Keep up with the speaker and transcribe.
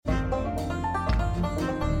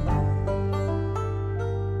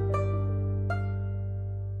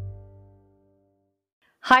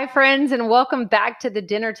Hi, friends, and welcome back to the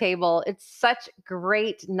dinner table. It's such a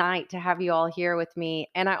great night to have you all here with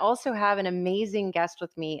me. And I also have an amazing guest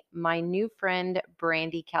with me, my new friend,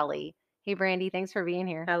 Brandi Kelley. Hey, Brandi, thanks for being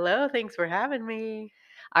here. Hello, thanks for having me.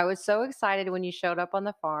 I was so excited when you showed up on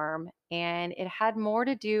the farm, and it had less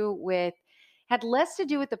to do with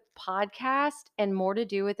the podcast and more to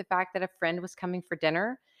do with the fact that a friend was coming for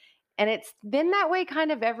dinner. And it's been that way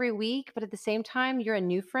kind of every week, but at the same time, you're a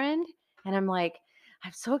new friend. And I'm like,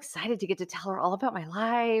 I'm so excited to get to tell her all about my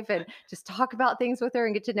life and just talk about things with her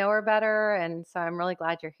and get to know her better. And so I'm really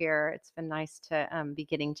glad you're here. It's been nice to be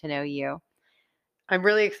getting to know you. I'm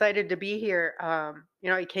really excited to be here.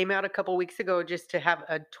 I came out a couple weeks ago just to have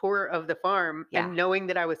a tour of the farm, Yeah. and knowing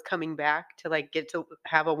that I was coming back to get to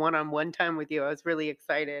have a one-on-one time with you, I was really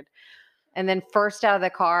excited. And then first out of the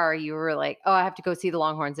car, you were like, oh, I have to go see the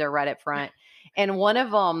Longhorns. They're right up front. And one of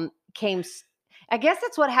them I guess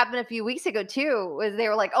that's what happened a few weeks ago too, was they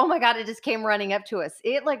were like, oh my God, it just came running up to us.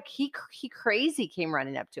 He crazy came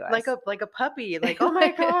running up to Like us. a puppy, like, oh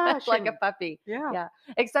my gosh. Like a And puppy. yeah. Yeah.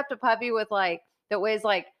 Except a puppy that weighs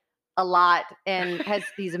like a lot and has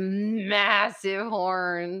these massive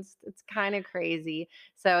horns. It's kind of crazy.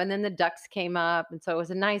 So, and then the ducks came up. And so it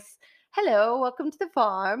was a nice, hello, welcome to the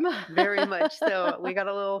farm. Very much so. We got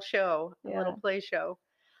a little show, a little Yeah. play show.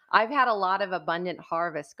 I've had a lot of abundant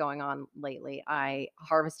harvest going on lately. I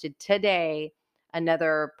harvested today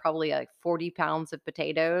another probably like 40 pounds of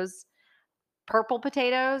potatoes, purple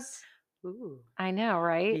potatoes. Ooh, I know,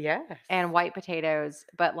 right? yes. And white potatoes,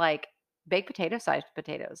 but like baked potato sized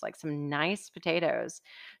potatoes, like some nice potatoes.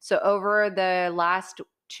 So over the last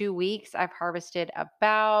 2 weeks, I've harvested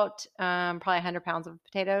about probably 100 pounds of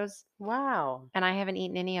potatoes. Wow. And I haven't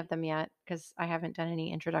eaten any of them yet because I haven't done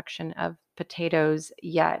any introduction of potatoes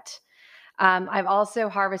yet. I've also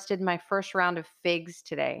harvested my first round of figs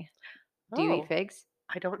today. Do you eat Oh, figs?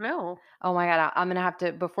 I don't know. Oh my God. I'm going to have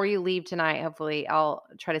to, before you leave tonight, hopefully I'll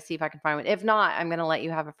try to see if I can find one. If not, I'm going to let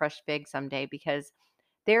you have a fresh fig someday because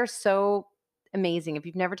they're so amazing. If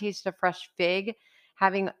you've never tasted a fresh fig,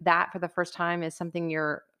 having that for the first time is something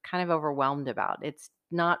you're kind of overwhelmed about. It's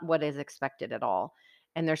not what is expected at all.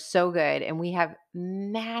 And they're so good. And we have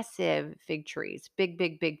massive fig trees, big,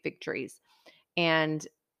 big, big fig trees. And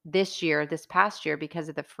this past year, because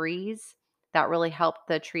of the freeze, that really helped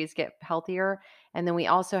the trees get healthier. And then we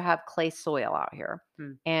also have clay soil out here,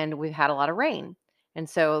 Hmm. and we've had a lot of rain. And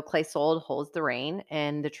so clay soil holds the rain,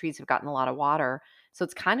 and the trees have gotten a lot of water. So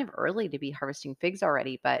it's kind of early to be harvesting figs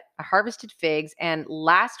already, but I harvested figs. And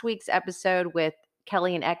last week's episode with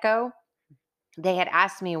Kelley and Echo, they had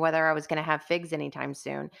asked me whether I was going to have figs anytime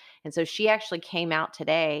soon. And so she actually came out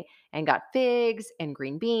today and got figs and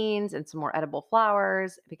green beans and some more edible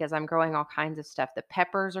flowers because I'm growing all kinds of stuff. The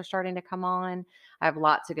peppers are starting to come on. I have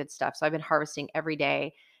lots of good stuff. So I've been harvesting every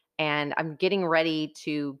day, and I'm getting ready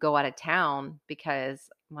to go out of town because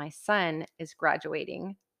my son is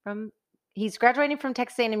graduating from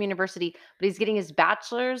Texas A&M University, but he's getting his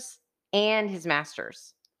bachelor's and his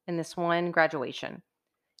master's in this one graduation.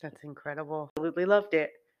 That's incredible. Absolutely loved it.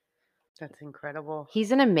 That's incredible.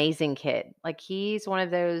 He's an amazing kid. Like, he's one of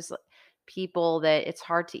those people that it's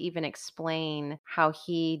hard to even explain how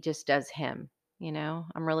he just does him, you know?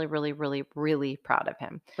 I'm really, really, really, really proud of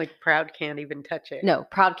him. Like, proud can't even touch it. No,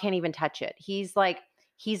 proud can't even touch it. He's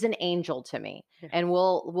an angel to me. Yeah. And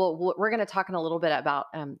we're going to talk in a little bit about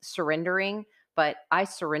surrendering, but I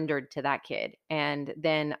surrendered to that kid. And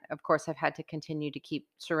then of course I've had to continue to keep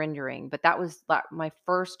surrendering, but that was my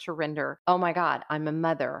first surrender. Oh my God, I'm a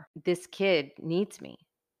mother. This kid needs me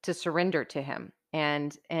to surrender to him.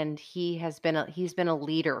 And he's been a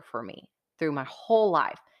leader for me through my whole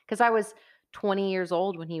life because I was 20 years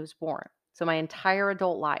old when he was born. So my entire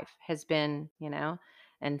adult life has been,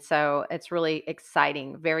 and so it's really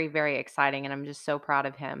exciting, very, very exciting. And I'm just so proud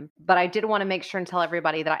of him. But I did want to make sure and tell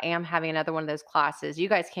everybody that I am having another one of those classes. You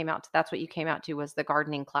guys came out to, that's what you came out to, was the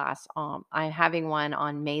gardening class. I'm having one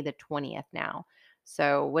on May the 20th now.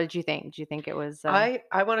 So what did you think? Did you think it was, I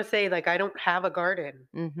wanna say, like, I don't have a garden.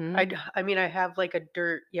 mm-hmm. I mean, I have, like, a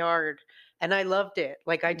dirt yard, and I loved it.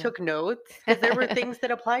 Like, I Yeah. took notes because there were things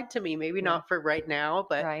that applied to me, maybe Yeah. not for right now,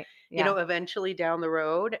 but, Right. Yeah. eventually down the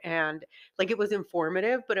road, and, like, it was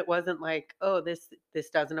informative, but it wasn't like, "Oh, this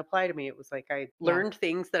doesn't apply to me." It was like I Yeah. learned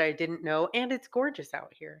things that I didn't know, and it's gorgeous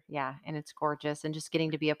out here. Yeah. And it's gorgeous, and just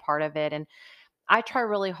getting to be a part of it. And I try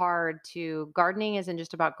really hard gardening isn't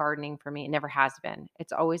just about gardening for me. It never has been.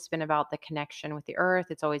 It's always been about the connection with the earth.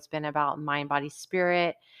 It's always been about mind, body,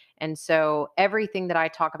 spirit. And so everything that I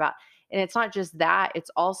talk about, and it's not just that, it's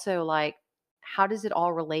also like, how does it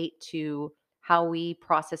all relate to how we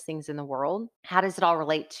process things in the world? How does it all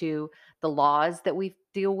relate to the laws that we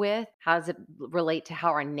deal with? How does it relate to how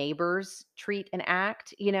our neighbors treat and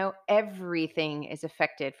act? Everything is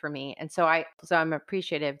affected for me. And so I'm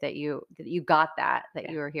appreciative that you got that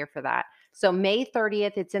Yeah. you were here for that. So May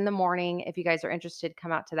 30th, it's in the morning. If you guys are interested,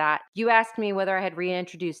 come out to that. You asked me whether I had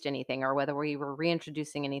reintroduced anything or whether we were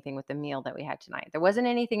reintroducing anything with the meal that we had tonight. There wasn't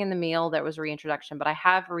anything in the meal that was reintroduction, but I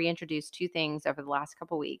have reintroduced two things over the last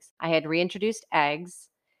couple weeks. I had reintroduced eggs,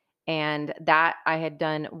 and that I had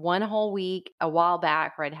done one whole week a while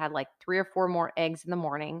back where I'd had like 3 or 4 more eggs in the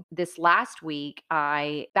morning. This last week,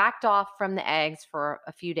 I backed off from the eggs for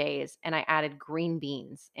a few days and I added green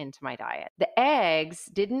beans into my diet. The eggs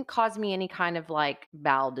didn't cause me any kind of like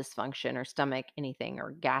bowel dysfunction or stomach anything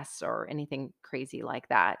or gas or anything crazy like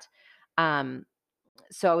that. Um,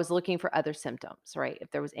 so I was looking for other symptoms, right?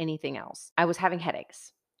 If there was anything else. I was having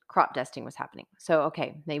headaches. Crop dusting was happening. So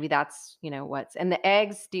okay, maybe that's, what's and the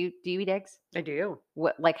eggs, do you eat eggs? I do.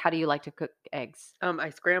 How do you like to cook eggs? I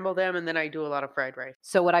scramble them and then I do a lot of fried rice.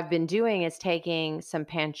 So what I've been doing is taking some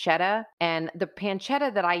pancetta, and the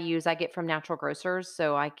pancetta that I use, I get from natural grocers.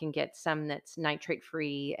 So I can get some that's nitrate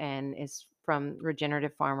free and is from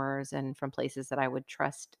regenerative farmers and from places that I would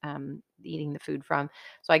trust eating the food from.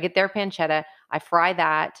 So I get their pancetta, I fry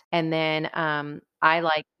that, and then I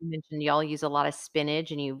like you mentioned y'all use a lot of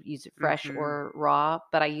spinach and you use it fresh Mhm. or raw,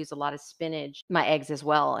 but I use a lot of spinach, my eggs as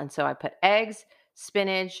well. And so I put eggs,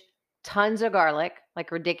 spinach, tons of garlic,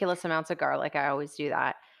 like ridiculous amounts of garlic. I always do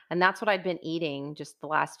that. And that's what I'd been eating just the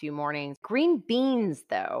last few mornings. Green beans,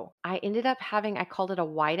 though, I ended up having, I called it a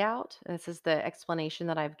whiteout. This is the explanation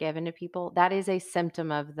that I've given to people. That is a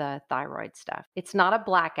symptom of the thyroid stuff. It's not a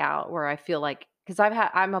blackout where I feel like, because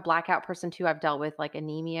I'm a blackout person too. I've dealt with like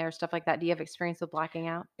anemia or stuff like that. Do you have experience with blacking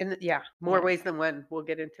out? Yeah, more Yeah. ways than one. We'll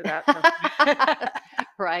get into that though.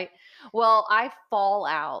 Right. Well, I fall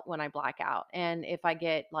out when I black out. And if I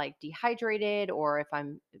get like dehydrated or if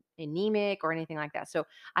I'm anemic or anything like that. So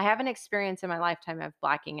I have an experience in my lifetime of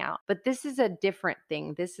blacking out. But this is a different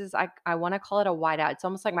thing. This is, I want to call it a whiteout. It's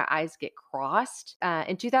almost like my eyes get crossed.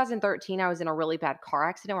 In 2013, I was in a really bad car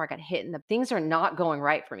accident where I got hit and the things are not going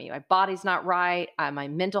right for me. My body's not right. My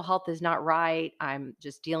mental health is not right. I'm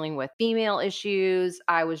just dealing with female issues.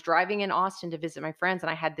 I was driving in Austin to visit my friends and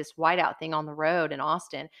I had this whiteout thing on the road in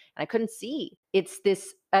Austin and I couldn't see. It's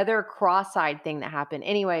this other cross-eyed thing that happened.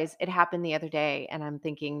 Anyways, it happened the other day and I'm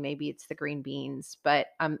thinking maybe it's the green beans, but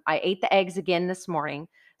I ate the eggs again this morning.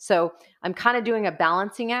 So I'm kind of doing a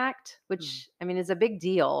balancing act, Mm. which I mean is a big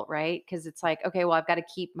deal, right? Because it's like, okay, well, I've got to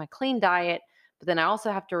keep my clean diet, but then I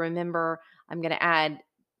also have to remember I'm going to add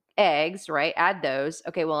eggs, right? Add those.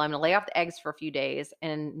 Okay, well, I'm going to lay off the eggs for a few days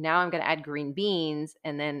and now I'm going to add green beans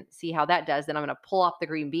and then see how that does. Then I'm going to pull off the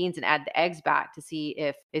green beans and add the eggs back to see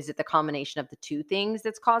if is it the combination of the two things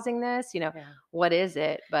that's causing this, Yeah. what is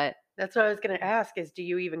it? But That's what I was gonna ask is do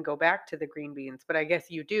you even go back to the green beans? But I guess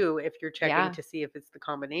you do if you're checking yeah. to see if it's the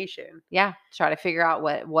combination. Yeah, try to figure out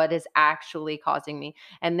what is actually causing me.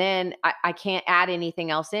 And then I can't add anything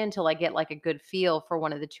else in till I get like a good feel for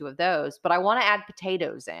one of the two of those. But I want to add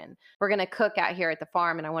potatoes in. We're gonna cook out here at the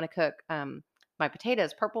farm and I want to cook my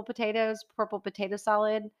potatoes, purple potato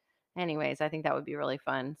salad. Anyways, I think that would be really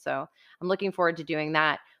fun. So I'm looking forward to doing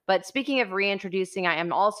that. But speaking of reintroducing, I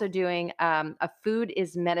am also doing a food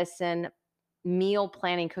is medicine meal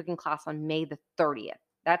planning cooking class on May the 30th.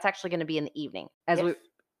 That's actually going to be in the evening. As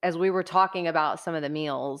Yes. we were talking about some of the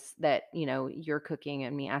meals that, you're cooking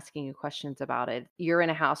and me asking you questions about it. You're in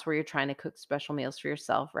a house where you're trying to cook special meals for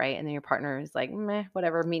yourself, right? And then your partner is like, "Meh,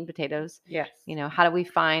 whatever, meat and potatoes." Yes. How do we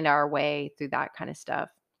find our way through that kind of stuff?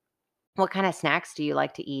 What kind of snacks do you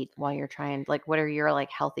like to eat while you're trying like what are your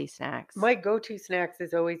like healthy snacks? My go-to snacks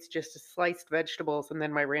is always just sliced vegetables and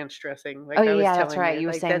then my ranch dressing, Oh like I yeah, was yeah, that's telling right. you. You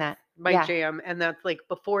were Like saying that's that. my Yeah. jam. And that's like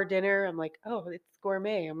before dinner, I'm like, oh, it's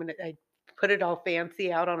gourmet. I put it all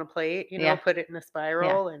fancy out on a plate, Yeah. put it in a Yeah.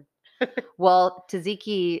 spiral and Well,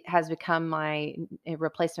 tzatziki has become my a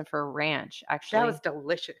replacement for ranch, that was actually.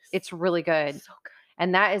 delicious. It's really good. So good.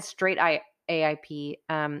 And that is straight AIP.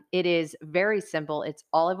 It is very simple. It's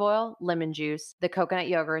olive oil, lemon juice, the coconut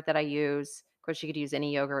yogurt that I use. Of course, you could use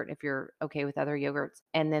any yogurt if you're okay with other yogurts.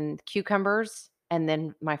 And then cucumbers, and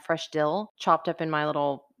then my fresh dill chopped up in my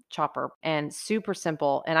little chopper and super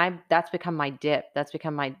simple. And that's become my dip. That's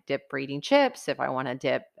become my dip for eating chips. If I want to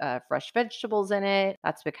dip fresh vegetables in it,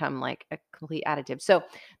 that's become like a complete additive. So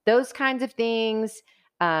those kinds of things.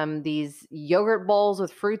 these yogurt bowls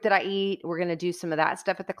with fruit that I eat. We're going to do some of that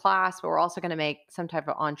stuff at the class, but we're also going to make some type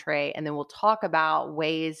of entree. And then we'll talk about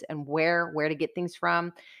ways and where to get things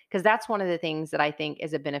from. Because that's one of the things that I think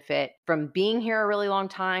is a benefit from being here a really long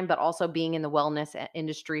time, but also being in the wellness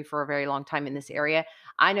industry for a very long time in this area.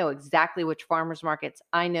 I know exactly which farmers markets,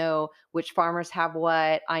 I know which farmers have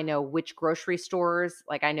what, I know which grocery stores.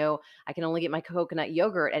 Like I know I can only get my coconut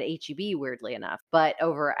yogurt at HEB, weirdly enough. But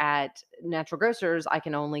over at Natural Grocers, I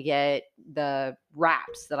can only get the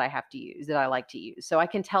wraps that I have to use, that I like to use. So I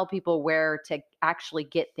can tell people where to actually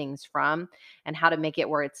get things from and how to make it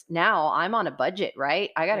where it's now I'm on a budget, right?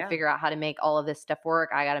 I got to Yeah. figure out how to make all of this stuff work.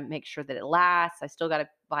 I got to make sure that it lasts. I still got to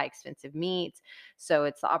buy expensive meats. So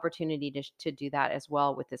it's the opportunity to do that as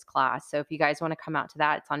well with this class. So if you guys want to come out to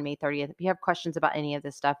that, it's on May 30th. If you have questions about any of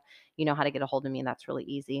this stuff, you know how to get a hold of me, and that's really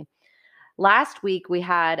easy. Last week, we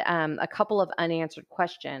had a couple of unanswered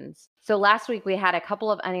questions. So last week, we had a couple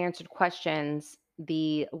of unanswered questions.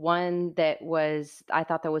 The one that I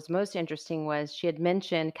thought that was most interesting was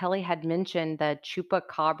Kelley had mentioned the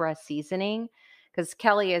chupacabra seasoning, because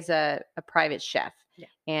Kelley is a private chef Yeah.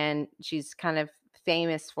 and she's kind of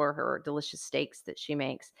famous for her delicious steaks that she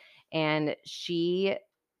makes. And she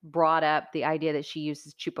brought up the idea that she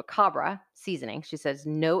uses chupacabra seasoning. She says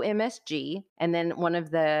no MSG. And then one of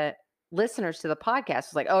the listeners to the podcast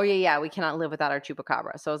was like, "Oh yeah, we cannot live without our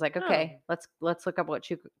chupacabra." So I was like, "Okay, Oh, let's look up what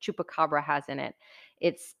chupacabra has in it."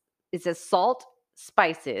 It's it says salt,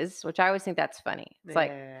 spices, which I always think that's funny. It's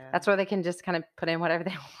like yeah. that's where they can just kind of put in whatever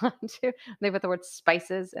they want to. They put the word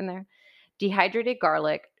spices in there. Dehydrated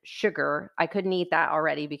garlic, sugar. I couldn't eat that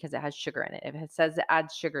already because it has sugar in it. If it says it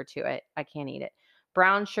adds sugar to it, I can't eat it.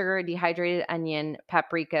 Brown sugar, dehydrated onion,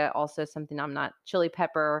 paprika, also something I'm not, chili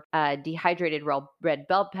pepper, dehydrated red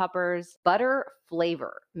bell peppers, butter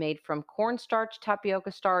flavor made from cornstarch,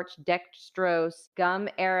 tapioca starch, dextrose, gum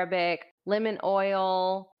arabic, lemon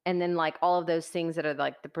oil, and then like all of those things that are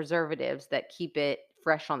like the preservatives that keep it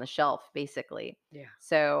fresh on the shelf, basically. Yeah.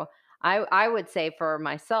 So I would say for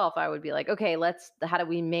myself, I would be like, okay, how do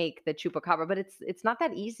we make the chupacabra? But it's not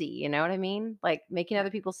that easy, you know what I mean? Like making Yeah. other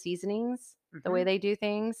people's seasonings, the way Mhm. they do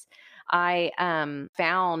things. I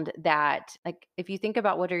found that like if you think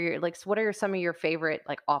about what are some of your favorite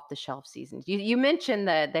like off the shelf seasons? You mentioned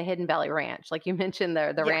the Hidden Valley Ranch, like you mentioned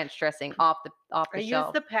the Yeah. ranch dressing off I the use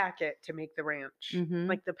shelf. the packet to make the ranch. Mm-hmm.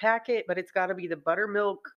 Like the packet, but it's got to be the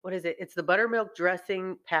buttermilk. What is it? It's the buttermilk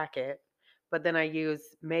dressing packet. But then I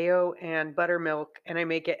use mayo and buttermilk and I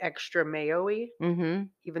make it extra mayo-y, Mm-hmm.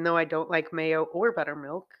 even though I don't like mayo or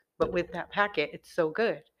buttermilk. But with that packet, it's so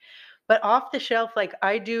good. But off the shelf, like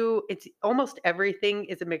I do, it's almost everything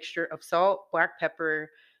is a mixture of salt, black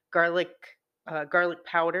pepper, garlic, garlic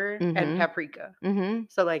powder, and Mm-hmm. paprika. Mm-hmm.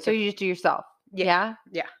 So like So if you just do yourself. yeah, Yeah.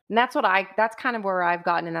 yeah, And that's kind of where I've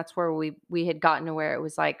gotten, and that's where we had gotten to where it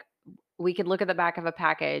was like we could look at the back of a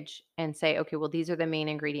package and say, okay, well, these are the main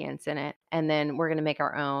ingredients in it. And then we're going to make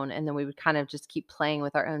our own. And then we would kind of just keep playing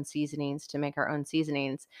with our own seasonings to make our own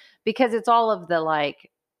seasonings because it's all of the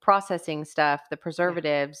like processing stuff, the yeah,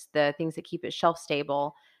 preservatives, the things that keep it shelf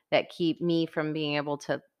stable that keep me from being able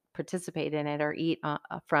to participate in it or eat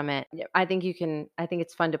from it. Yeah, I think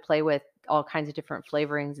it's fun to play with all kinds of different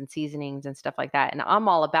flavorings and seasonings and stuff like that. And I'm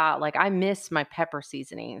all about like, I miss my pepper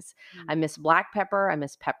seasonings. I mm, miss black pepper. I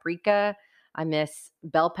miss paprika. I miss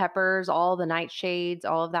bell peppers, all the nightshades,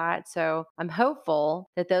 all of that. So I'm hopeful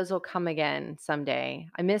that those will come again someday.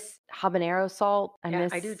 I miss habanero salt. yeah.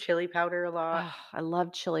 I do chili powder a lot. I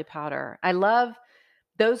love chili powder. I love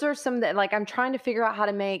those are some that like I'm trying to figure out how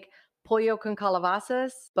to make pollo con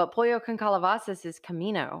calabazas, but pollo con calabazas is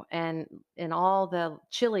camino and all the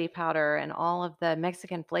chili powder and all of the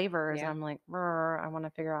Mexican flavors. Yeah. I'm like, I want to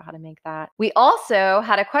figure out how to make that. We also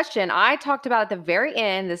had a question I talked about at the very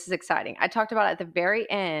end. This is exciting. I talked about at the very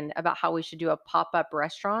end about how we should do a pop-up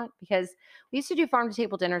restaurant because we used to do farm to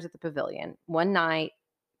table dinners at the pavilion one night,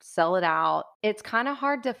 sell it out. It's kind of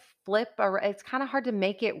hard to it's kind of hard to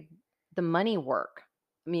make it the money work.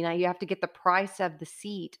 I mean, you have to get the price of the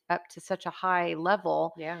seat up to such a high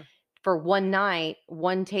level Yeah. for one night,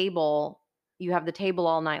 one table. You have the table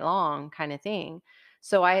all night long kind of thing.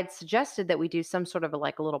 So I had suggested that we do some sort of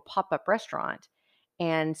like a little pop-up restaurant.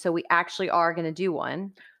 And so we actually are going to do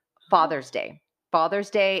one Oh, Father's Day.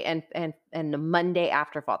 Father's Day and the Monday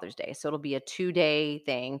after Father's Day. So it'll be a 2-day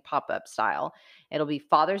thing, pop-up style. It'll be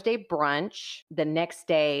Father's Day brunch. The next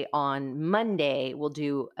day on Monday, we'll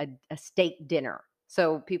do a steak dinner.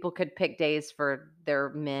 So people could pick days for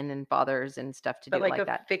their men and fathers and stuff to but do it like like a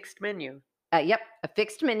that. fixed menu. Yep, a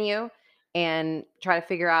fixed menu and try to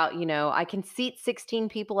figure out, I can seat 16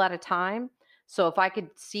 people at a time. So if I could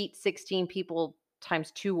seat 16 people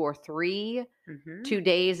times 2 or 3, Mhm. 2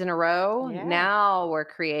 days in a row. Yeah. Now we're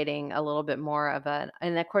creating a little bit more of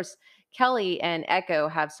and of course, Kelly and Echo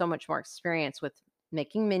have so much more experience with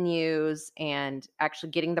making menus and actually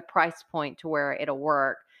getting the price point to where it'll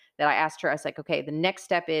work, that I asked her, I was like, "Okay, the next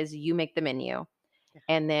step is you make the menu, Yeah.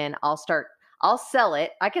 and then I'll sell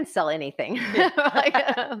it. I can sell anything. Yeah. Like,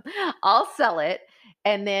 I'll sell it,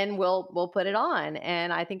 and then we'll put it on,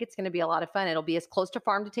 and I think it's gonna be a lot of fun. It'll be as close to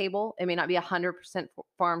farm to table. It may not be 100%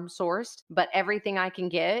 farm sourced, but everything I can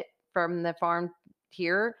get from the farm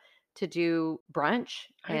here to do brunch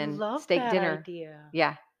I and love steak that dinner. idea.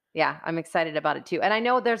 Yeah. Yeah, I'm excited about it too. And I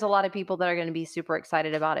know there's a lot of people that are gonna be super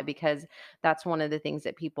excited about it because that's one of the things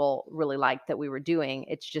that people really liked that we were doing.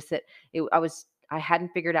 It's just that I hadn't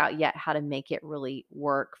figured out yet how to make it really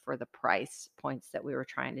work for the price points that we were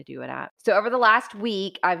trying to do it at. So over the last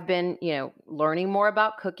week, I've been, learning more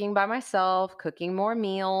about cooking by myself, cooking more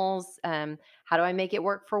meals. How do I make it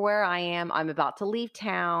work for where I am? I'm about to leave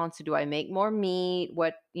town. So do I make more meat?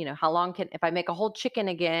 How long if I make a whole chicken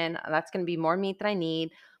again, that's going to be more meat than I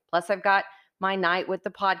need. Plus I've got my night with the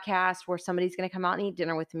podcast where somebody's going to come out and eat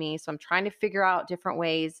dinner with me. So I'm trying to figure out different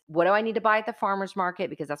ways. What do I need to buy at the farmer's market?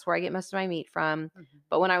 Because that's where I get most of my meat from. Mhm.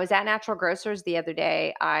 But when I was at Natural Grocers the other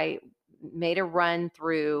day, I made a run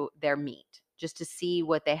through their meat just to see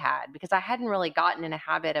what they had because I hadn't really gotten in a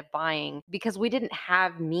habit of buying because we didn't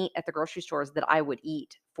have meat at the grocery stores that I would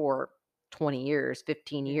eat for 20 years,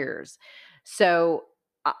 15 Yeah. years. So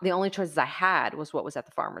the only choices I had was what was at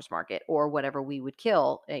the farmer's market or whatever we would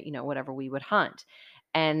kill, whatever we would hunt.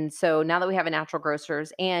 And so now that we have a Natural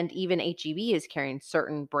Grocers and even HEB is carrying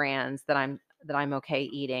certain brands that I'm okay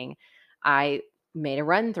eating, I made a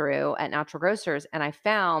run through at Natural Grocers and I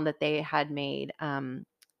found that they had made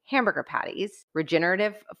hamburger patties,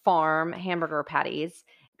 regenerative farm hamburger patties,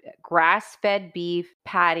 grass fed beef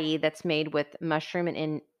patty that's made with mushroom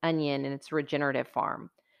and onion, and it's regenerative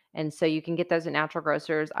farm. And so you can get those at Natural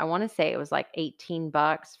Grocers. I want to say it was like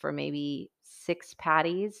 $18 for maybe 6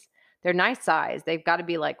 patties. They're nice size. They've got to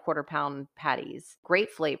be like quarter-pound patties.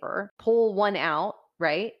 Great flavor. Pull one out,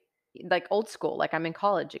 right? Like old school, like I'm in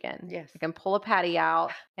college again. Yes. I can pull a patty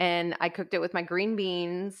out, and I cooked it with my green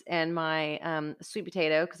beans and my sweet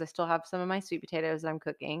potato because I still have some of my sweet potatoes that I'm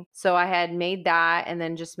cooking. So I had made that and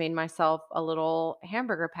then just made myself a little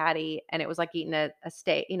hamburger patty, and it was like eating a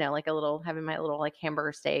steak, like having my little like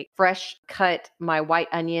hamburger steak. Fresh cut, my white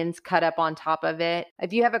onions cut up on top of it.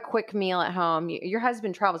 If you have a quick meal at home, your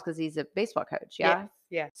husband travels because he's a baseball coach, Yes. yeah?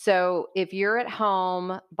 Yeah. So if you're at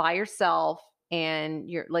home by yourself and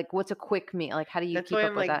you're like, what's a quick meal? Like, how do you That's keep why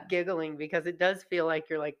up I'm with that? like giggling because it does feel like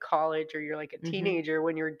you're like college or you're like a Mhm. teenager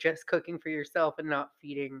when you're just cooking for yourself and not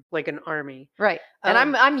feeding like an army. Right. And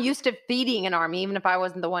I'm Um, I'm used to feeding an army, even if I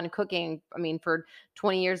wasn't the one cooking. I mean, for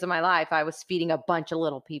 20 years of my life, I was feeding a bunch of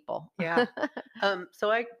little people. yeah. So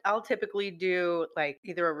I'll typically do like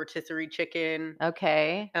either a rotisserie chicken,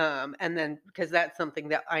 Okay. and then because that's something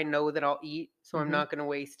that I know that I'll eat, so I'm Mhm. not gonna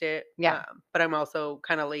waste it. Yeah. But I'm also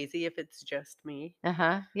kind of lazy if it's just me.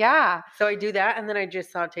 Uh-huh. Yeah. So I do that and then I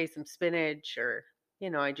just saute some spinach or,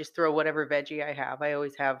 I just throw whatever veggie I have. I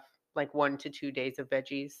always have like 1 to 2 days of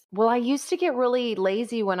veggies. Well, I used to get really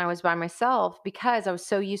lazy when I was by myself because I was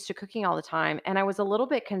so used to cooking all the time. And I was a little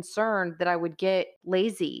bit concerned that I would get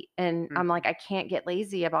lazy. And I'm like, Mhm. I can't get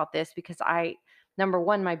lazy about this because number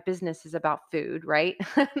one, my business is about food, right?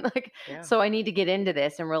 Like, Yeah. so I need to get into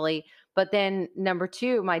this and really, but then number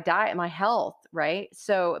two, my diet, my health, right?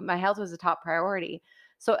 So my health was a top priority.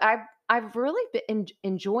 So I've really been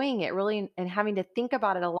enjoying it really and having to think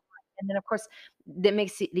about it a lot. And then of course that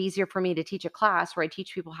makes it easier for me to teach a class where I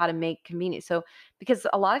teach people how to make convenient. So because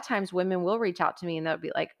a lot of times women will reach out to me and they'll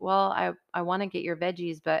be like, "Well, I want to get your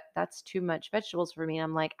veggies, but that's too much vegetables for me." And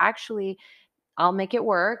I'm like, "Actually, I'll make it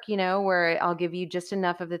work, where I'll give you just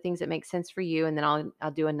enough of the things that make sense for you, and then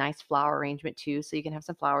I'll do a nice flower arrangement too, so you can have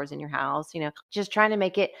some flowers in your house, just trying to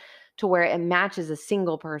make it to where it matches a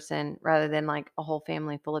single person rather than like a whole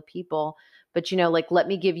family full of people. But like let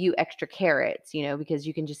me give you extra carrots, because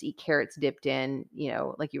you can just eat carrots dipped in,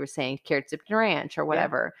 like you were saying, carrots dipped in ranch or Yeah.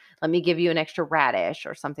 whatever. Let me give you an extra radish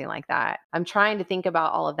or something like that. I'm trying to think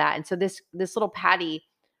about all of that. And so this little patty,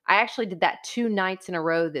 I actually did that 2 nights in a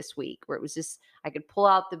row this week where it was just I could pull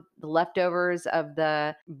out the leftovers of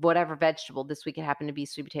the whatever vegetable. This week it happened to be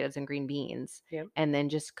sweet potatoes and green beans, Yep. and then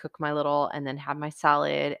just cook my little and then have my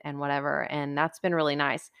salad and whatever. And that's been really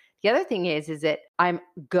nice. The other thing is that I'm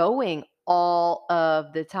going all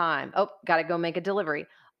of the time. Oh, got to go make a delivery.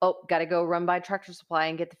 Oh, got to go run by Tractor Supply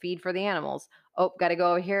and get the feed for the animals. Oh, got to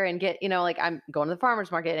go over here and get, like I'm going to the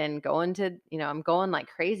farmer's market and going to, I'm going like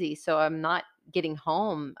crazy. So I'm not getting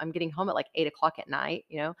home. I'm getting home at like 8 o'clock at night,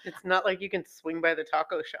 you know? It's not like you can swing by the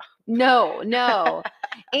taco shop. No, no.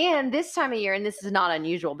 And this time of year, and this is not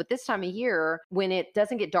unusual, but this time of year, when it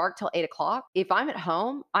doesn't get dark till 8 o'clock, if I'm at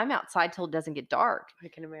home, I'm outside till it doesn't get dark. I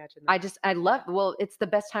can imagine I that. just I love well, it's the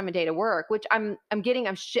best time of day to work, which I'm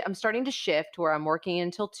starting to shift where I'm working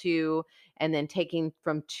until 2 and then taking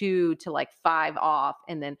from 2 to like 5 off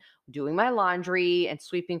and then doing my laundry and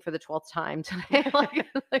sweeping for the 12th time today. like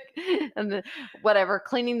and the whatever,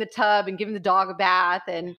 cleaning the tub and giving the dog a bath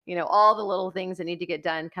and all the little things that need to get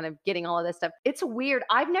done, kind of getting all of this stuff. It's weird.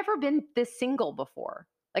 I've never been this single before.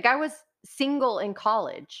 Like I was single in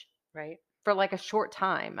college Right. for like a short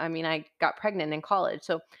time. I mean, I got pregnant in college.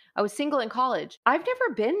 So I was single in college. I've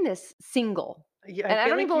never been this single. Yeah, I And I feel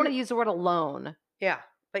don't like even want you're to use the word alone. yeah,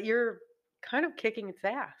 but you're kind of kicking its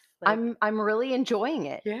ass. Like, I'm really enjoying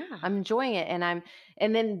it. yeah. I'm enjoying it.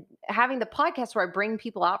 And then having the podcast where I bring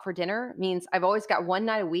people out for dinner means I've always got one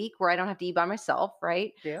night a week where I don't have to eat by myself,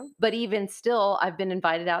 right? Yeah. But even still, I've been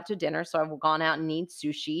invited out to dinner. So I've gone out and eat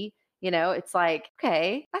sushi. It's like,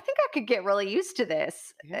 okay, I think I could get really used to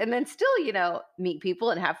this. Yeah. And then still, meet people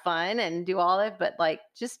and have fun and do all of it. But like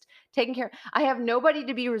just taking care. I have nobody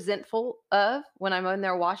to be resentful of when I'm in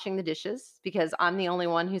there washing the dishes because I'm the only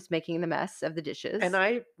one who's making the mess of the dishes. And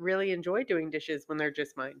I really enjoy doing dishes when they're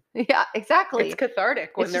just mine. Yeah, It's exactly.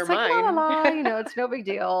 cathartic when It's they're just like la la mine. la, it's no big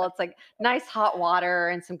deal. It's like nice hot water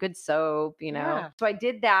and some good soap. Yeah. So I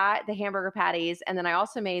did that, the hamburger patties, and then I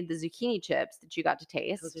also made the zucchini chips that you got to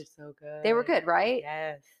Those are taste. so good. They were good, right?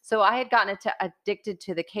 Yes. So I had gotten addicted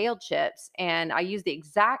to the kale chips, and I used the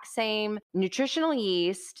exact same nutritional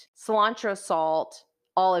yeast, cilantro salt,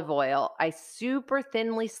 olive oil. I super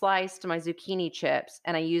thinly sliced my zucchini chips,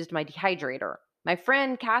 and I used my dehydrator. My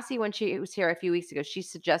friend Cassie, when she was here a few weeks ago, she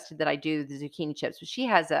suggested that I do the zucchini chips, but she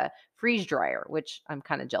has a freeze dryer, which I'm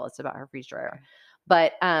kind of jealous about her freeze dryer. Okay.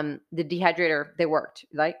 But the dehydrator, they worked.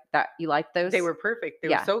 Like that, you like those? They were perfect. They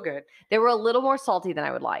were Yeah. so good. They were a little more salty than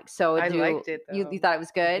I would like. So I liked it you though. thought it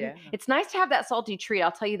was good? Yeah. It's nice to have that salty treat.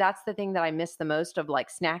 I'll tell you that's the thing that I miss the most of like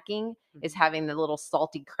snacking is Mhm. having the little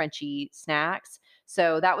salty, crunchy snacks.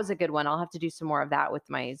 So that was a good one. I'll have to do some more of that with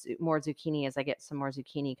my more zucchini as I get some more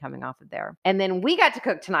zucchini coming off of there. And then we got to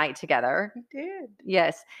cook tonight together. We did.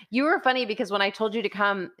 Yes. You were funny because when I told you to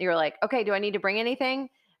come, you were like, okay, do I need to bring anything?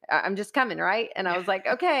 I'm just coming, right? And I was like,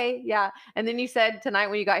 okay, yeah. And then you said tonight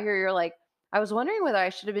when you got here, you're like, I was wondering whether I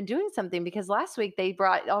should have been doing something because last week they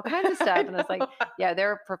brought all kinds of I stuff. And I was like, know. yeah,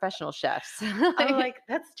 they're professional chefs. I'm like,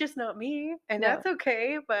 that's just not me. And No, that's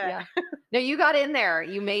okay. But yeah. No, you got in there.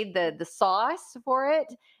 You made the sauce for it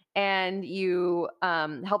and you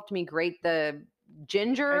helped me grate the I chopped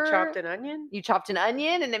ginger. an onion. You chopped an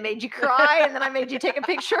onion and it made you cry, and then I made you take a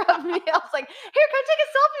picture of me. I was like, "Here, come take a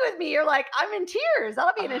selfie with me." You're like, "I'm in tears.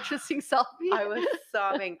 That'll be an interesting selfie." I was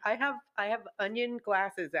sobbing. I have onion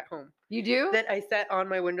glasses at home You do? that I set on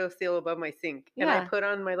my windowsill above my sink. And I Yeah. put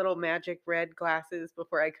on my little magic red glasses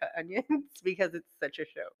before I cut onions because it's such a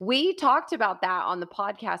show. We talked about that on the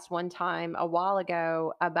podcast one time a while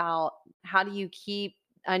ago about how do you keep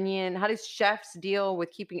how do chefs deal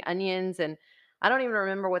with keeping onions, and I don't even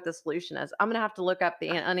remember what the solution is. I'm gonna have to look up the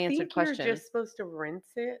I unanswered think you're question. just supposed to rinse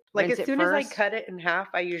it. Like Rinse as it soon as I first. cut it in half,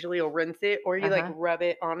 I usually will rinse it or you like Uh-huh. rub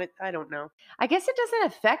it on it. I don't know. I guess it doesn't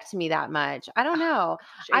affect me that much. I don't know.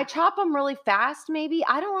 Gosh, I chop them really fast, maybe.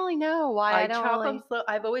 I don't really know why I I don't chop them really. slow.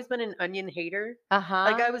 I've always been an onion hater. Like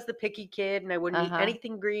Uh-huh. I was the picky kid and I wouldn't eat Uh-huh.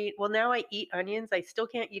 anything green. Well, now I eat onions. I still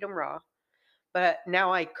can't eat them raw, but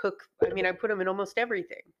now I cook. I mean, I put them in almost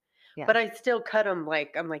everything, Yeah. but I still cut them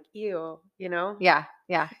like I'm like, ew, you know? Yeah.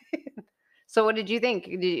 Yeah. So what did you think?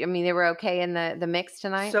 I mean, they were okay in the mix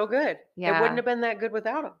tonight? So good. It wouldn't Yeah. have been that good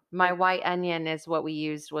without them. My white onion is what we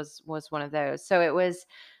used was one of those. So it was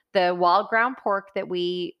the wild ground pork that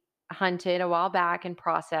we hunted a while back and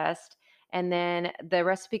processed. And then the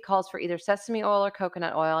recipe calls for either sesame oil or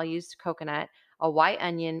coconut oil. I used coconut, a white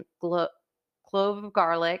onion, clove of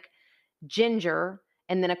garlic, ginger,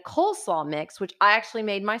 and then a coleslaw mix, which I actually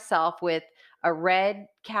made myself with a red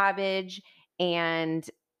cabbage and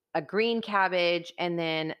a green cabbage, and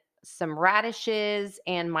then some radishes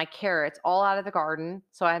and my carrots all out of the garden.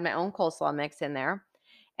 So I had my own coleslaw mix in there.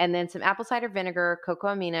 And then some apple cider vinegar,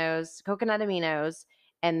 coconut aminos,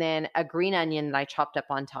 and then a green onion that I chopped up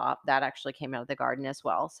on top. That actually came out of the garden as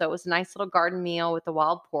well. So it was a nice little garden meal with the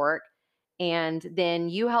wild pork. And then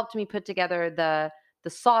you helped me put together the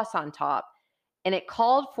sauce on top, and it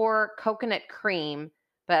called for coconut cream,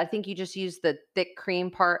 but I think you just used the thick cream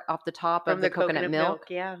part off the top From of the the coconut coconut milk. milk.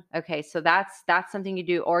 Yeah. Okay, so that's something you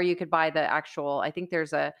do, or you could buy the actual. I think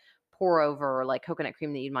there's a pour over like coconut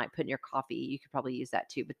cream that you might put in your coffee. You could probably use that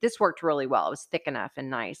too. But this worked really well. It was thick enough and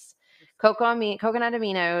nice. Coconut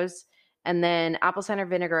aminos, and then apple cider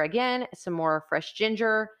vinegar again, some more fresh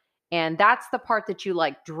ginger. And that's the part that you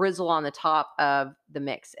like drizzle on the top of the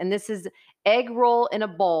mix. And this is egg roll in a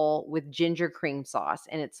bowl with ginger cream sauce.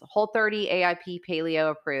 And it's Whole30 AIP paleo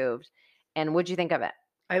approved. And what'd you think of it?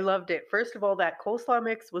 I loved it. First of all, that coleslaw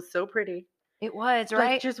mix was so pretty. It was, Like,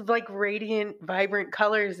 right? just, like, radiant, vibrant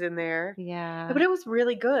colors in there. Yeah, Yeah. but it was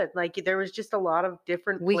really good. Like, there was just a lot of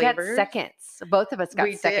different We got flavors. seconds. Both of us got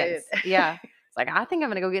We did. seconds. Yeah. It's like, I think I'm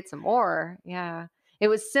gonna go get some more. Yeah. It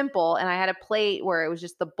was simple, and I had a plate where it was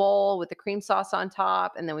just the bowl with the cream sauce on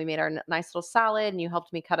top, and then we made our nice little salad, and you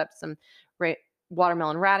helped me cut up some ra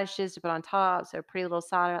watermelon radishes to put on top, so a pretty little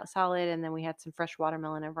salad, and then we had some fresh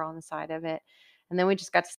watermelon over on the side of it, and then we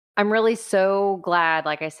just got to I'm really so glad,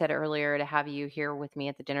 like I said earlier, to have you here with me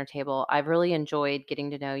at the dinner table. I've really enjoyed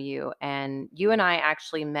getting to know you. And you and I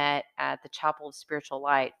actually met at the Chapel of Spiritual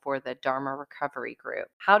Light for the Dharma Recovery Group.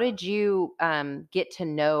 How did you get to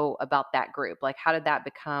know about that group? Like, how did that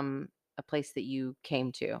become a place that you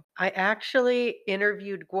came to? I actually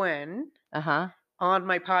interviewed Gwen Uh huh. on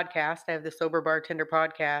my podcast. I have the Sober Bartender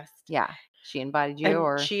podcast. Yeah. She invited you, And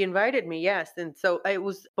or? she invited me, yes. And so it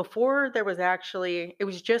was before there was actually, it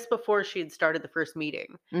was just before she had started the first meeting.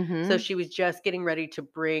 Mm So hmm. she was just getting ready to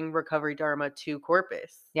bring Recovery Dharma to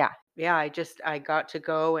Corpus. Yeah. Yeah, I got to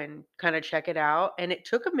go and kind of check it out. And it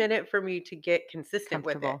took a minute for me to get consistent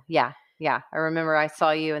with it. Comfortable. Yeah. Yeah. I remember I saw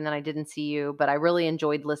you and then I didn't see you, but I really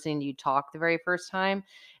enjoyed listening to you talk the very first time.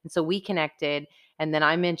 And so we connected. And then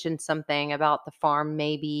I mentioned something about the farm,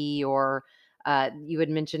 maybe, or you had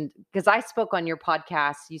mentioned, because I spoke on your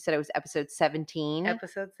podcast, you said it was episode 17.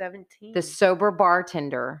 Episode The 17. Sober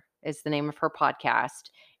Bartender is the name of her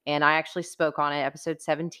podcast, and I actually spoke on it, episode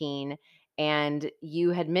 17, and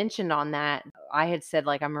you had mentioned on that I had said,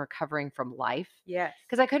 like, I'm recovering from life Yes.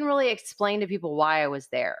 because I couldn't really explain to people why I was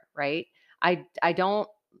there, right? I don't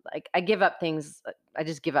like I give up things, I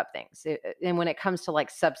just give up things, and when it comes to, like,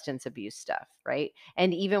 substance abuse stuff, right?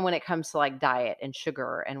 And even when it comes to, like, diet and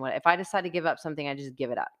sugar and what if I decide to give up something, I just give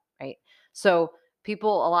it up, right? So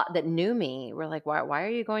people a lot that knew me were like, why are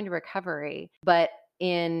you going to recovery? But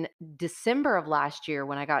in December of last year,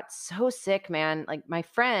 when I got so sick, man, like my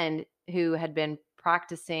friend who had been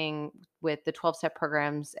practicing with the 12-step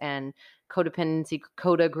programs and codependency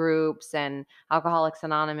coda groups and Alcoholics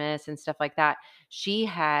Anonymous and stuff like that, she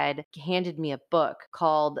had handed me a book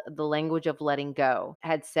called The Language of Letting Go,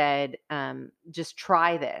 had said, just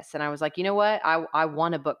try this. And I was like, you know what? I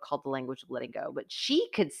want a book called The Language of Letting Go. But she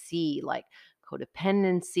could see like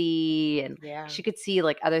codependency, and Yeah. she could see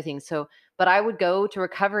like other things. So, but I would go to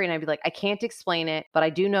recovery and I'd be like, I can't explain it, but I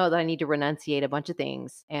do know that I need to renunciate a bunch of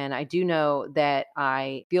things. And I do know that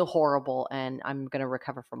I feel horrible and I'm going to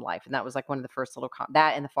recover from life. And that was like one of the first little,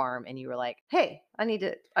 that in the farm. And you were like, hey,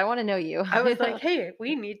 I want to know you. I was like, "Hey,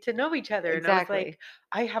 we need to know each other." And I was like, Exactly.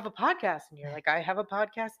 "I have a podcast." And you're like, "I have a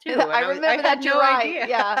podcast too." I And I remember had that. You're no right. idea.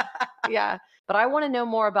 Yeah. Yeah. But I want to know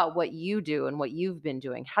more about what you do and what you've been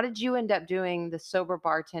doing. How did you end up doing the Sober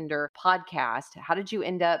Bartender podcast? How did you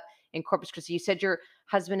end up in Corpus Christi? You said your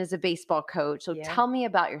husband is a baseball coach. So Yeah. tell me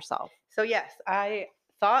about yourself. So yes, I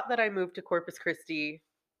thought that I moved to Corpus Christi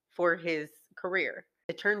for his career.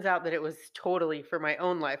 It turns out that it was totally for my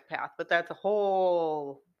own life path, but that's a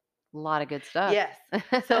whole. A lot of good stuff. Yes.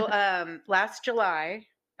 So last July,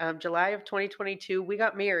 July of 2022, we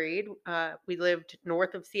got married. We lived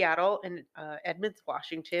north of Seattle in Edmonds,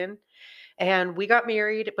 Washington. And we got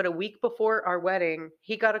married, but a week before our wedding,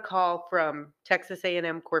 he got a call from Texas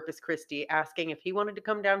A&M Corpus Christi asking if he wanted to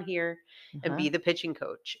come down here and Uh-huh. be the pitching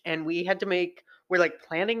coach. And we're like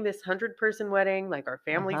planning this 100-person wedding, like our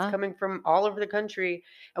family's Uh-huh. coming from all over the country,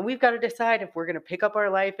 and we've got to decide if we're going to pick up our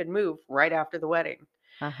life and move right after the wedding.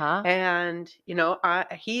 Uh-huh. And,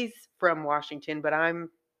 he's from Washington, but I'm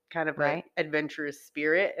kind of a Right. adventurous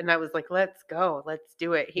spirit. And I was like, let's go, let's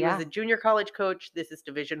do it. He was Yeah. a junior college coach. This is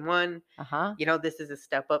Division 1. Uh-huh. This is a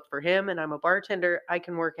step up for him. And I'm a bartender. I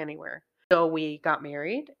can work anywhere. So we got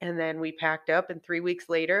married and then we packed up. And 3 weeks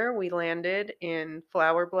later, we landed in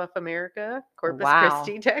Flower Bluff, America, Corpus Wow.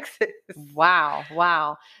 Christi, Texas. Wow.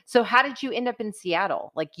 Wow. So how did you end up in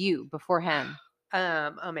Seattle? Like you before him? A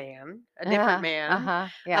different Uh-huh. man. Uh-huh.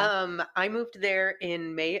 Yeah. I moved there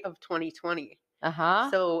in May of 2020. Uh-huh.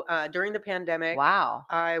 So during the pandemic, Wow.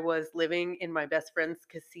 I was living in my best friend's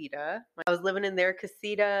casita. I was living in their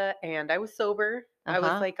casita and I was sober. I was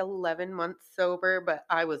Uh-huh. like 11 months sober, but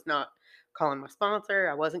I was not calling my sponsor.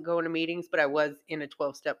 I wasn't going to meetings, but I was in a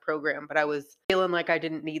 12-step program, but I was feeling like I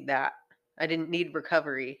didn't need that I didn't need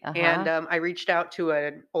recovery. And Uh-huh. I reached out to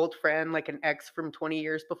an old friend, like an ex from 20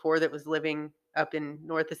 years before that was living up in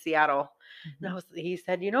north of Seattle. And Mhm. he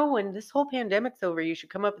said, when this whole pandemic's over, you should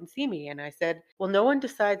come up and see me. And I said, well, no one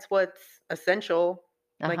decides what's essential.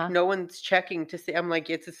 Like Uh-huh. no one's checking to see. I'm like,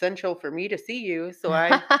 it's essential for me to see you. So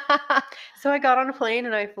I got on a plane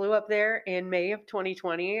and I flew up there in May of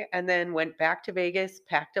 2020 and then went back to Vegas,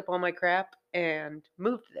 packed up all my crap and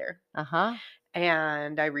moved there. Uh-huh.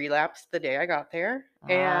 And I relapsed the day I got there,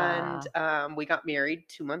 and, Ah. we got married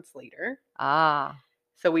 2 months later. Ah.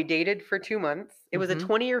 So we dated for 2 months. It was a Mhm.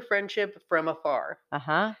 20-year friendship from afar.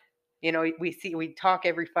 Uh-huh. We talk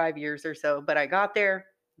every 5 years or so, but I got there,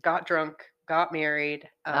 got drunk, got married,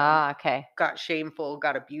 Ah, okay. got shameful,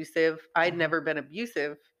 got abusive. I'd Uh-huh. never been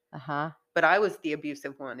abusive, Uh-huh. but I was the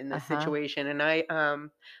abusive one in this Uh-huh. situation, and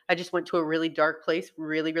I just went to a really dark place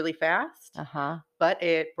really, really fast. Uh-huh. But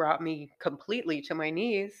it brought me completely to my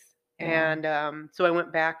knees. Yeah. And so I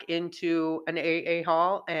went back into an AA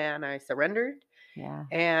hall and I surrendered, Yeah.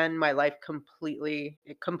 and my life completely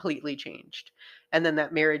changed. And then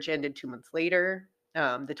that marriage ended 2 months later.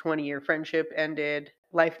 The 20-year friendship ended.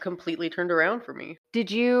 Life completely turned around for me.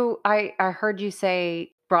 Did you I heard you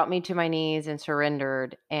say brought me to my knees and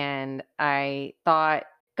surrendered, and I thought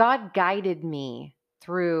God guided me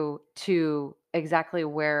through to exactly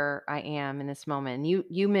where I am in this moment. And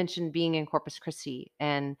you mentioned being in Corpus Christi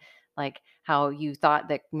and like how you thought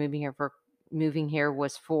that moving here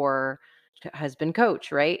was for husband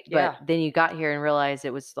coach, right? But Yeah. then you got here and realized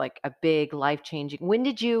it was like a big life changing. When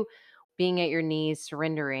did you being at your knees,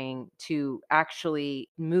 surrendering to actually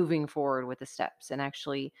moving forward with the steps and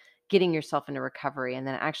actually getting yourself into recovery and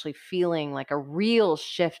then actually feeling like a real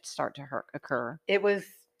shift start to occur. It was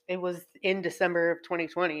it was in December of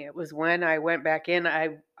 2020. It was when I went back in.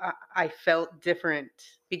 I felt different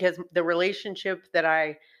because the relationship that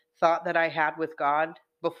I thought that I had with God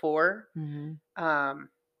before, Hmm. um,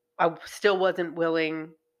 still wasn't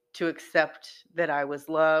willing to accept that I was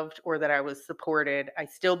loved or that I was supported. I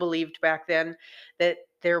still believed back then that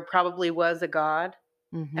there probably was a God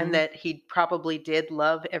and Hmm. that he probably did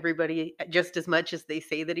love everybody just as much as they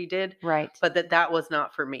say that he did, Right. but that was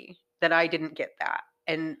not for me, that I didn't get that.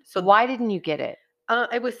 And so Why didn't you get it?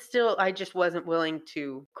 it was still, I just wasn't willing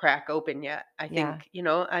to crack open yet. I Yeah. think,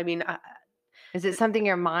 I mean, Is it something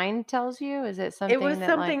your mind tells you? Is it something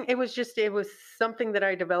that like, it was something that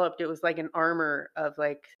I developed. It was like an armor of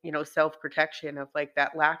like, self-protection of like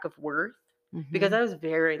that lack of worth because hmm I was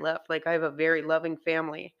very loved. Like I have a very loving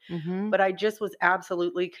family, hmm but I just was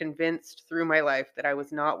absolutely convinced through my life that I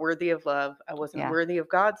was not worthy of love. I wasn't yeah. worthy of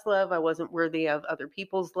God's love. I wasn't worthy of other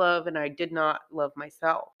people's love, and I did not love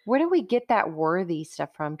myself. Where do we get that worthy stuff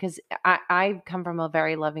from? Because I come from a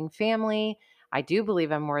very loving family. I do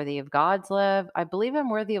believe I'm worthy of God's love. I believe I'm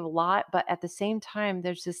worthy of a lot, but at the same time,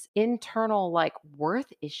 there's this internal like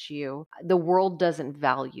worth issue. The world doesn't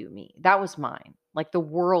value me. That was mine. Like the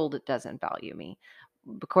world doesn't value me.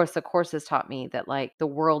 Of course, the course has taught me that like the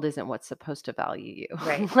world isn't what's supposed to value you.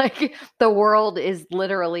 Right. Like the world is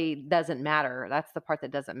literally doesn't matter. That's the part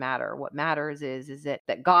that doesn't matter. What matters is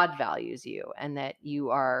that God values you and that you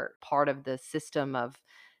are part of the system of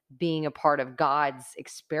being a part of God's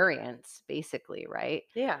experience, basically, right?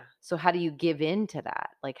 Yeah. So how do you give in to that?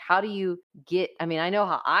 Like how do you I mean, I know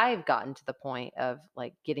how I've gotten to the point of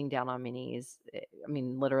like getting down on my knees. I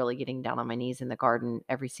mean, literally getting down on my knees in the garden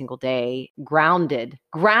every single day, grounded,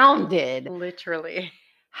 grounded. Literally.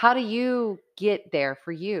 How do you get there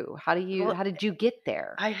for you? Well, How did you get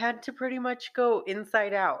there? I had to pretty much go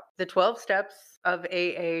inside out. The 12 steps of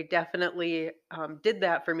AA definitely did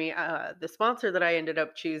that for me. The sponsor that I ended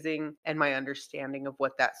up choosing and my understanding of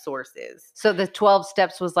what that source is. So the 12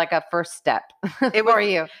 steps was like a first step It was for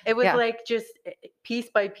you. it was Yeah. like just piece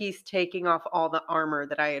by piece taking off all the armor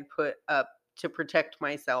that I had put up to protect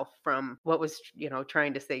myself from what was,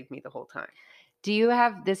 trying to save me the whole time. Do you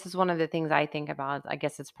have this is one of the things I think about. I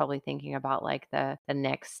guess it's probably thinking about like the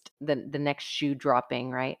next shoe dropping,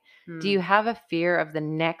 right? Do you Hmm. have a fear of the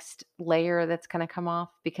next layer that's going to come off?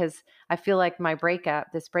 Because I feel like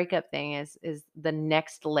this breakup thing is the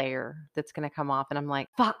next layer that's going to come off and I'm like,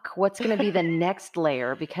 "Fuck, what's going to be the next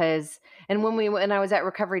layer?" Because and when I was at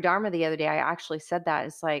Recovery Dharma the other day, I actually said that.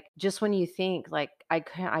 It's like just when you think like I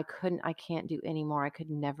can't do anymore. I could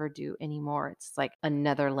never do anymore. It's like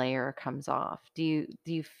another layer comes off. Do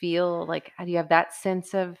you feel like do you have that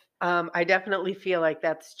sense of I definitely feel like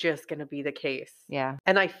that's just going to be the case. yeah.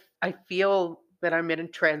 And I feel that I'm in a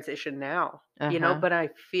transition now, Uh-huh. but I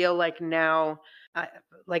feel like now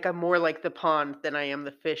like I'm more like the pond than I am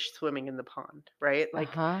the fish swimming in the pond, right? Like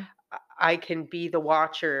Uh-huh. I can be the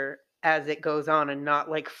watcher as it goes on and not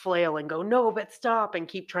like flail and go, no, but stop and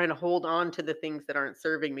keep trying to hold on to the things that aren't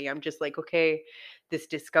serving me. I'm just like, okay, this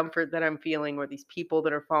discomfort that I'm feeling, or these people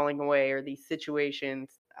that are falling away, or these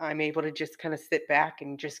situations, I'm able to just kind of sit back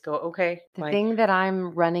and just go, okay, The like, thing that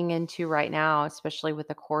I'm running into right now, especially with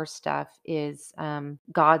the core stuff, is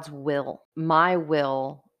God's will. My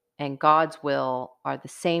will and God's will are the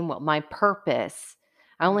same will. My purpose,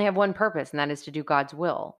 I mm, only have one purpose, and that is to do God's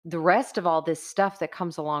will. The rest of all this stuff that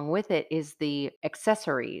comes along with it is the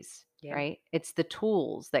accessories. yeah, Right? It's the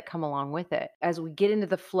tools that come along with it. As we get into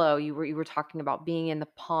the flow, you were talking about being in the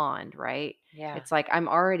pond, right? yeah, It's like I'm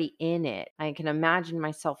already in it. I can imagine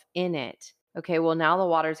myself in it. Okay, well, now the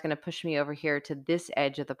water is going to push me over here to this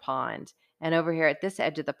edge of the pond. And over here at this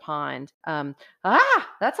edge of the pond,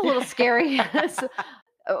 that's a little scary. So,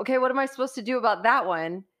 okay, what am I supposed to do about that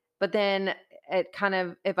one? But then it kind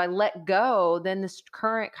of, if I let go, then this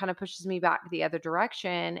current kind of pushes me back the other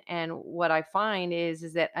direction. And what I find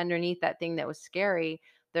is that underneath that thing that was scary,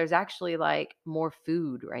 there's actually like more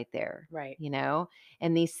food right there, right. you know?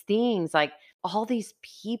 And these things, like all these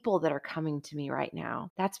people that are coming to me right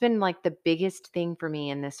now, that's been like the biggest thing for me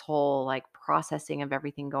in this whole like processing of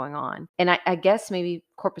everything going on. And I guess maybe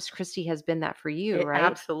Corpus Christi has been that for you, It right?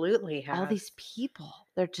 absolutely All has. these people,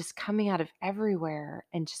 they're just coming out of everywhere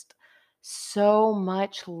and just so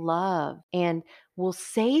much love and will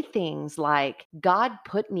say things like, God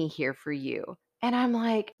put me here for you. And I'm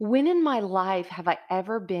like, when in my life have I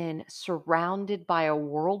ever been surrounded by a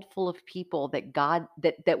world full of people that God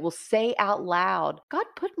that will say out loud, God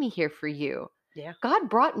put me here for you. Yeah, God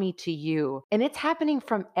brought me to you. And it's happening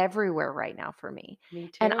from everywhere right now for me. me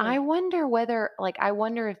And too. I wonder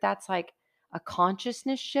if that's like a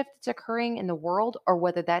consciousness shift that's occurring in the world, or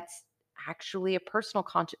whether that's actually a personal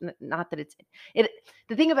conscious, not that it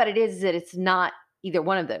the thing about it is that it's not either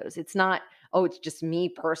one of those. It's not, oh, it's just me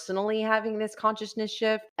personally having this consciousness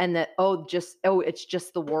shift, and that, it's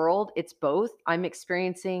just the world. It's both. I'm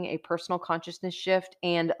experiencing a personal consciousness shift,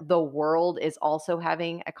 and the world is also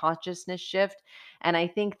having a consciousness shift. And I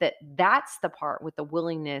think that that's the part with the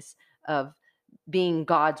willingness of being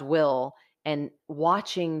God's will and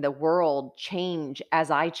watching the world change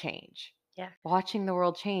as I change. Yeah. Watching the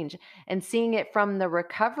world change and seeing it from the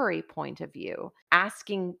recovery point of view,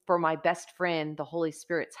 asking for my best friend, the Holy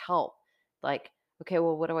Spirit's help. Like, okay,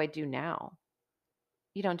 well, what do I do now?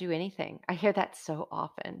 You don't do anything. I hear that so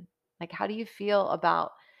often. Like, how do you feel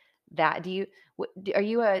about that? Are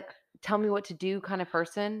you a tell me what to do kind of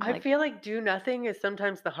person? I Like, feel like do nothing is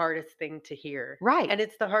sometimes the hardest thing to hear, right. and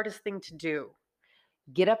it's the hardest thing to do.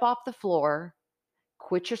 Get up off the floor,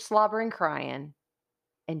 quit your slobbering crying,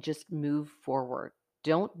 and just move forward.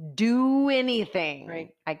 Don't do anything. Right.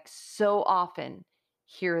 I so often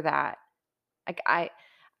hear that. Like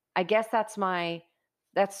I guess that's my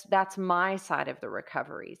side of the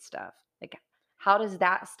recovery stuff. Like, how does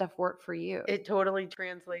that stuff work for you? It totally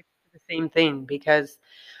translates to the same thing because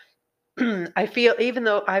I feel even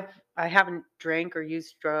though I haven't drank or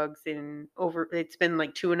used drugs in over it's been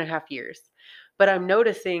like 2.5 years, but I'm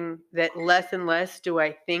noticing that less and less do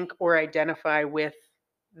I think or identify with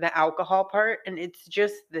the alcohol part, and it's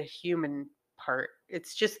just the human part.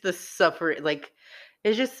 It's just the suffer like,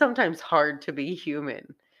 it's just sometimes hard to be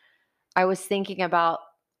human. I was thinking about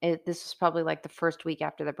it. This was probably like the first week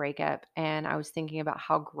after the breakup, and I was thinking about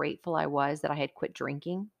how grateful I was that I had quit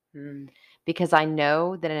drinking, Mm, because I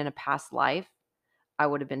know that in a past life I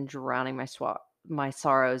would have been drowning my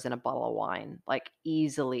sorrows in a bottle of wine, like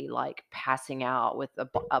easily, like passing out with a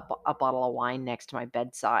bottle of wine next to my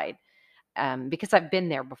bedside. Because I've been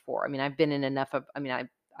there before. I mean, I've been in enough of. I mean,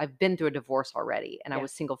 I've been through a divorce already, and I yeah,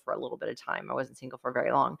 was single for a little bit of time. I wasn't single for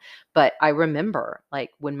very long, but I remember like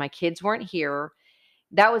when my kids weren't here.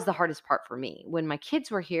 That was the hardest part for me. When my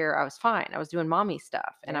kids were here, I was fine. I was doing mommy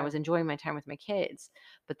stuff and I yeah. was enjoying my time with my kids.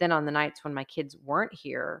 But then on the nights when my kids weren't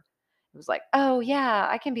here, it was like, oh, yeah,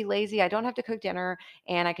 I can be lazy. I don't have to cook dinner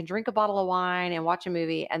and I can drink a bottle of wine and watch a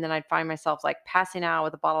movie. And then I'd find myself like passing out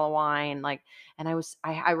with a bottle of wine. Like, and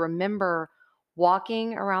I remember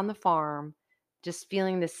walking around the farm, just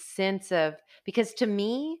feeling this sense of, because to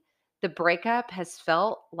me, the breakup has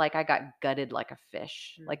felt like I got gutted like a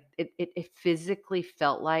fish. Mm, Like it physically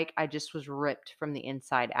felt like I just was ripped from the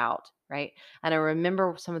inside out, right? And I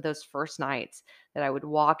remember some of those first nights that I would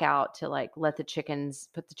walk out to like put the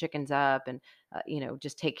chickens up and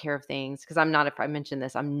just take care of things, because I'm not, if I mentioned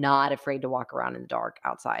this, I'm not afraid to walk around in the dark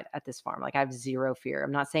outside at this farm. Like I have zero fear.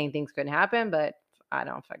 I'm not saying things couldn't happen, but I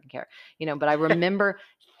don't fucking care. But I remember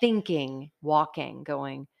thinking, walking,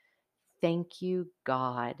 going, "Thank you,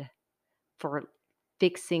 God, for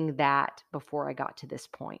fixing that before I got to this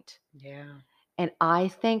point." yeah. And I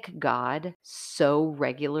thank God so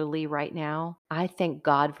regularly right now. I thank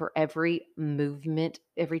God for every movement,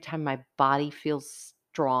 every time my body feels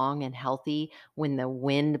strong and healthy, when the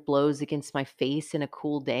wind blows against my face in a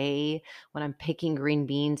cool day, when I'm picking green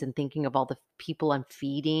beans and thinking of all the people I'm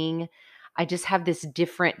feeding. I just have this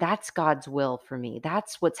different, that's God's will for me.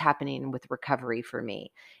 That's what's happening with recovery for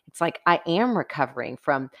me. It's like I am recovering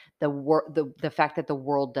from the fact that the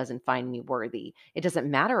world doesn't find me worthy. It doesn't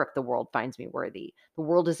matter if the world finds me worthy. The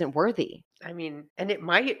world isn't worthy. I mean, and it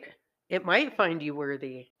might find you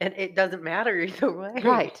worthy, and it doesn't matter either way.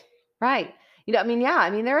 Right. Right. I mean, yeah, I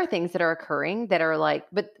mean, there are things that are occurring that are like,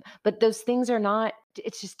 but those things are not,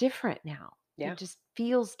 it's just different now. Yeah. It just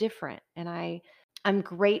feels different. And I'm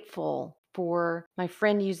grateful for, my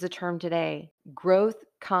friend used the term today, growth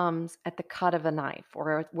comes at the cut of a knife,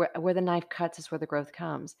 or where the knife cuts is where the growth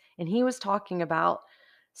comes. And he was talking about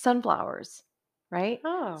sunflowers, right?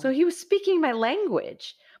 So Oh, he was speaking my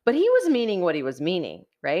language, but he was meaning what he was meaning,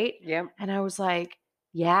 right? yep. And I was like,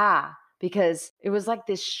 yeah, because it was like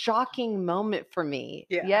this shocking moment for me.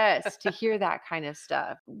 Yeah. Yes, to hear that kind of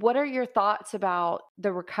stuff. What are your thoughts about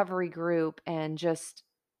the recovery group and just,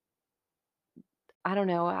 I don't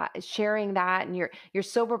know, sharing that and your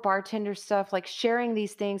sober bartender stuff, like sharing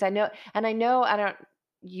these things. I know I don't,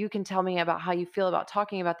 you can tell me about how you feel about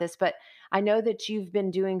talking about this, but I know that you've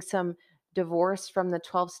been doing some divorce from the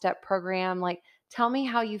 12-step program. Like, tell me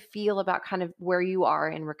how you feel about kind of where you are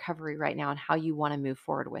in recovery right now and how you want to move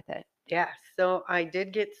forward with it. Yeah. So I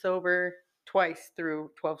did get sober twice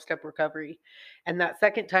through 12-step recovery. And that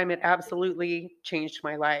second time, it absolutely changed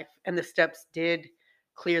my life. And the steps did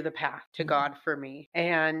clear the path to Mhm. God for me.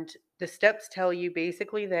 And the steps tell you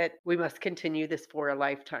basically that we must continue this for a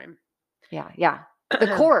lifetime. Yeah, yeah.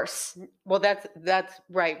 The course. Well, that's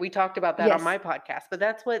right. We talked about that on Yes. my podcast, but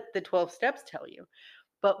that's what the 12 steps tell you.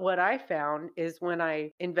 But what I found is when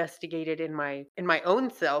I investigated in my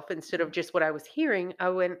own self instead of just what I was hearing, I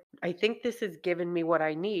went, I think this has given me what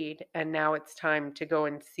I need, and now it's time to go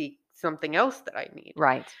and seek something else that I need.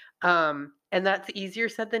 Right. And that's easier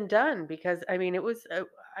said than done because I mean,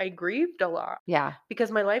 I grieved a lot Yeah.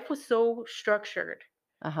 because my life was so structured.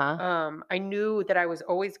 Uh-huh. I knew that I was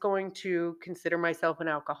always going to consider myself an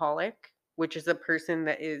alcoholic, which is a person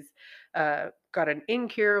that is got an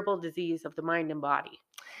incurable disease of the mind and body.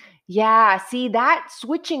 Yeah, see that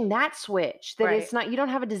switching that switch, that Right, it's not, you don't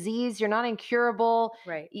have a disease, you're not incurable.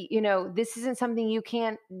 right, This isn't something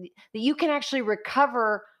that you can actually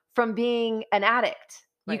recover from being an addict.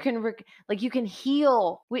 You right. can like you can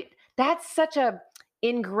heal. That's such a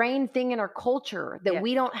ingrained thing in our culture that Yes.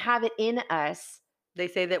 we don't have it in us. They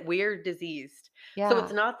say that we're diseased. So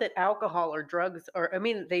it's Yeah, not that alcohol or drugs are, I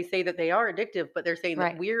mean, they say that they are addictive, but they're saying that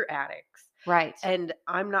right. we're addicts. Right. And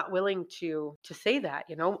I'm not willing to say that,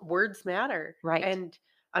 words matter. Right. And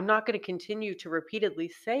I'm not going to continue to repeatedly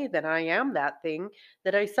say that I am that thing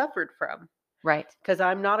that I suffered from. Right. Because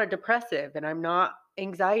I'm not a depressive and I'm not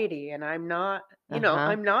anxiety and I'm not, Uh-huh.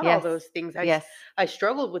 I'm not all Yes. those things. Yes. I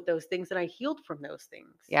struggled with those things and I healed from those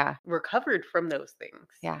things, Yeah. recovered from those things.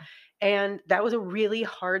 Yeah. And that was a really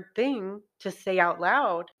hard thing to say out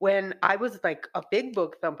loud when I was like a big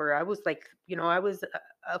book thumper. I was like, I was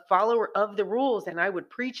a follower of the rules and I would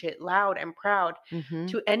preach it loud and proud Mhm.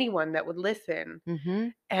 to anyone that would listen.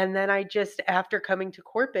 Mhm. And then I just, after coming to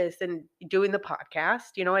Corpus and doing the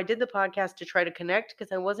podcast, I did the podcast to try to connect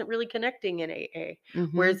because I wasn't really connecting in AA.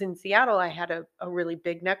 Mhm. Whereas in Seattle, I had a really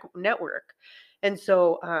big network. And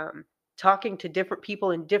so, talking to different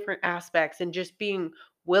people in different aspects and just being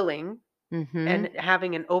willing and Mhm.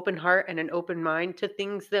 having an open heart and an open mind to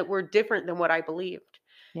things that were different than what I believed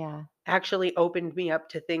Yeah. actually opened me up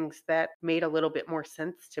to things that made a little bit more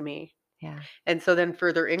sense to me. Yeah. And so then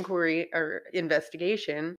further inquiry or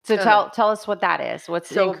investigation, So tell us what that is. What's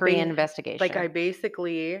so inquiry and investigation? I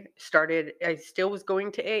basically started, I still was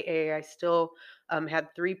going to AA. I still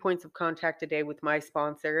had 3 points of contact a day with my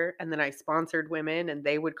sponsor. And then I sponsored women and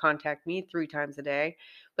they would contact me 3 times a day.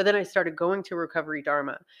 But then I started going to Recovery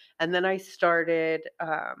Dharma. And then I started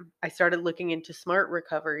looking into smart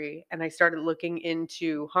recovery and I started looking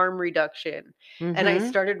into harm reduction. And I Mhm.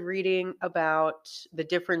 started reading about the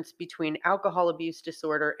difference between alcohol abuse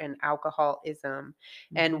disorder and alcoholism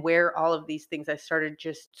and Mhm. where all of these things, I started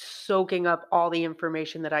just soaking up all the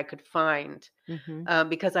information that I could find, Mhm.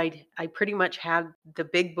 because I pretty much had the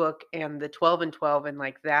big book and the 12 and 12 and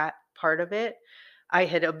like that part of it. I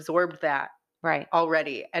had absorbed that Right.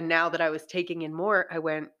 already. And now that I was taking in more, I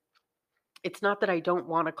went, it's not that I don't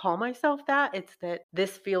want to call myself that. It's that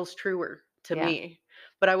this feels truer to Yeah. me.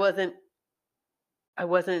 But I was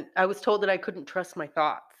told that I couldn't trust my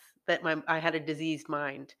thoughts. that I had a diseased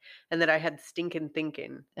mind and that I had stinking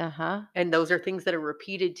thinking. Uh-huh. And those are things that are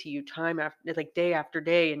repeated to you time after like day after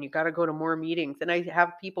day, and you got to go to more meetings. And I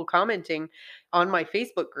have people commenting on my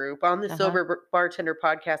Facebook group, on the Uh-huh. Bartender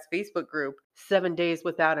Podcast Facebook group, 7 days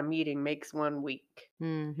without a meeting makes 1 week.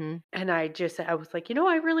 Mhm. And I was like,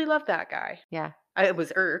 I really love that guy. Yeah. I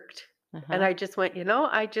was irked. And Uh-huh. I just went,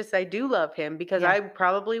 I do love him because Yeah. I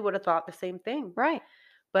probably would have thought the same thing. Right.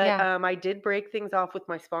 But, Yeah. I did break things off with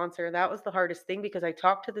my sponsor. That was the hardest thing because I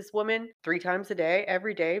talked to this woman 3 times a day,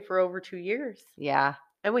 every day for over 2 years, Yeah.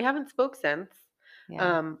 and we haven't spoke since.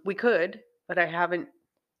 Yeah. We could, but I haven't.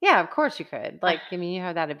 Yeah, of course you could. Like, I mean, you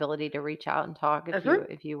have that ability to reach out and talk Uh-huh.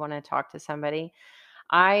 if you want to talk to somebody.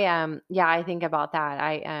 Yeah, I think about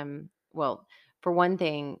that. Well, for one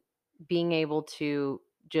thing, being able to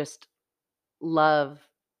just love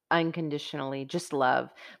unconditionally, just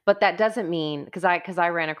love. But that doesn't mean because I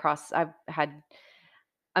ran across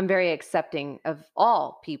I'm very accepting of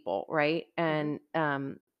all people, right? Mhm.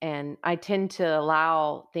 And I tend to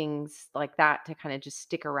allow things like that to kind of just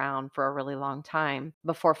stick around for a really long time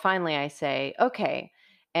before finally I say, okay.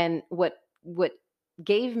 And what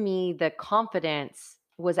gave me the confidence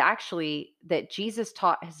was actually that Jesus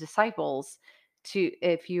taught his disciples to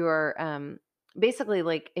if you are basically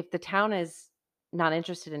like if the town is not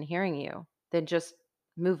interested in hearing you, then just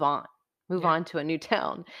move on. Move Yeah. on to a new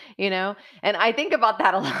town, you know? And I think about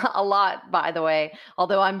that a lot, by the way,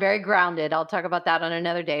 although I'm very grounded. I'll talk about that on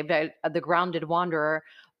another day, but the grounded wanderer.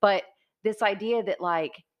 But this idea that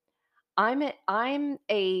like I'm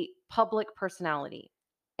a public personality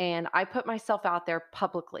and I put myself out there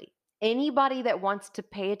publicly. Anybody that wants to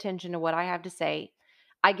pay attention to what I have to say,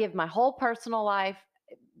 I give my whole personal life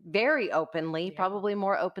very openly, Yeah. probably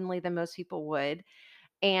more openly than most people would.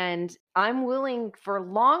 And I'm willing for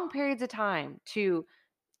long periods of time to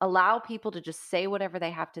allow people to just say whatever they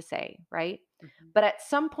have to say, right? Mhm. But at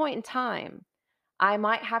some point in time, I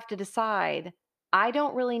might have to decide I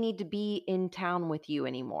don't really need to be in town with you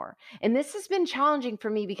anymore. And this has been challenging for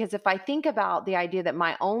me because if I think about the idea that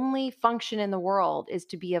my only function in the world is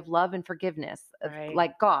to be of love and forgiveness, of Right.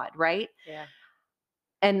 like God, right? Yeah.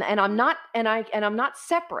 And I'm not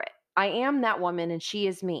separate. I am that woman and she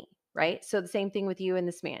is me, Yeah. right? So the same thing with you and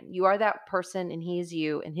this man. You are that person and he is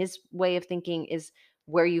you, and his way of thinking is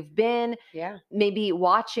where you've been. Yeah. Maybe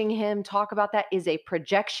watching him talk about that is a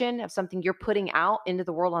projection of something you're putting out into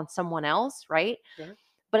the world on someone else, right? Yeah.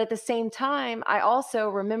 But at the same time, I also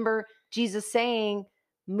remember Jesus saying,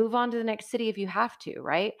 move on to the next city if you have to,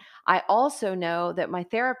 right? I also know that my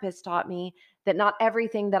therapist taught me that not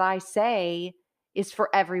everything that I say is for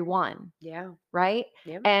everyone, Yeah. right?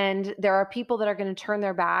 Yep. And there are people that are going to turn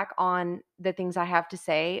their back on the things I have to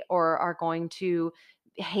say or are going to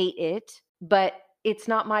hate it, but it's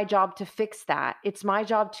not my job to fix that. It's my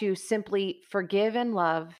job to simply forgive and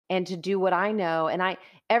love and to do what I know. And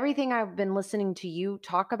everything I've been listening to you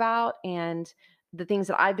talk about and the things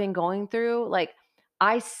that I've been going through, like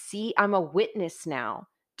I'm a witness now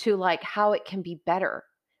to like how it can be better.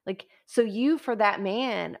 Like, so you for that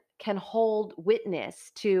man can hold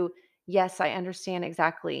witness to, yes, I understand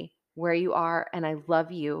exactly where you are and I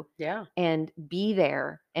love you Yeah. and be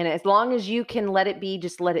there. And as long as you can let it be,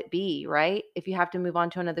 just let it be, right? If you have to move on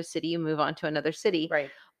to another city, you move on to another city. Right.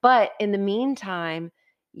 But in the meantime,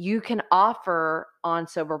 you can offer on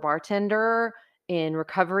Sober Bartender, in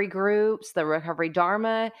recovery groups, the Recovery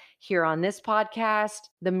Dharma, here on this podcast,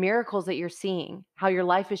 the miracles that you're seeing, how your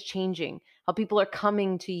life is changing, how people are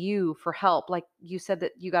coming to you for help. Like you said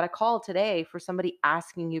that you got a call today for somebody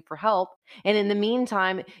asking you for help. And in the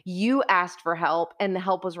meantime, you asked for help and the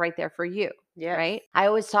help was right there for you. Yes. Right. I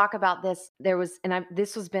always talk about this.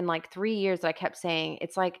 This has been like 3 years that I kept saying,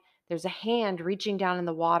 it's like there's a hand reaching down in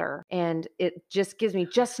the water and it just gives me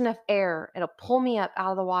just enough air. It'll pull me up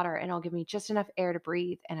out of the water and it'll give me just enough air to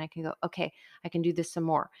breathe. And I can go, okay, I can do this some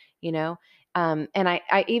more, you know? And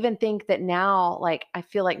I even think that now, like, I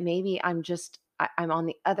feel like maybe I'm on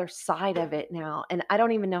the other side of it now. And I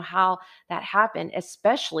don't even know how that happened,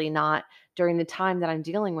 especially not during the time that I'm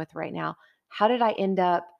dealing with right now. How did I end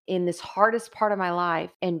up in this hardest part of my life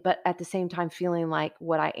but at the same time feeling like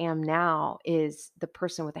what I am now is the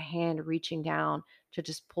person with a hand reaching down to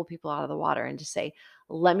just pull people out of the water and just say,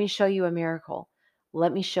 "Let me show you a miracle.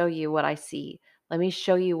 Let me show you what I see. Let me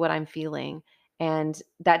show you what I'm feeling." And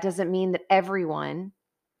that doesn't mean that everyone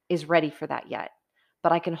is ready for that yet,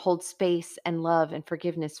 but I can hold space and love and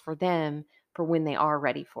forgiveness for them for when they are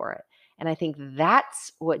ready for it. And I think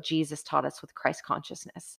that's what Jesus taught us with Christ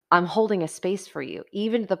consciousness. I'm holding a space for you,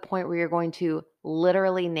 even to the point where you're going to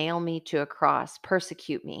literally nail me to a cross,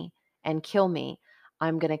 persecute me, and kill me.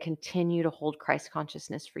 I'm going to continue to hold Christ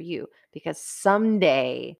consciousness for you because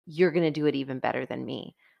someday you're going to do it even better than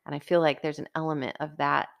me. And I feel like there's an element of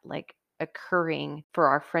that like occurring for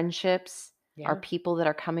our friendships, our Yeah. people that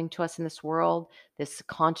are coming to us in this world, this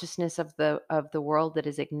consciousness of the world that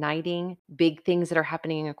is igniting big things that are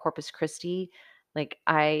happening in Corpus Christi. Like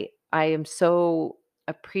I am so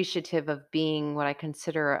appreciative of being what I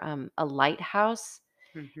consider a lighthouse.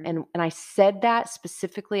 Mhm. And I said that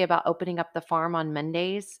specifically about opening up the farm on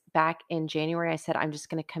Mondays back in January. I said, I'm just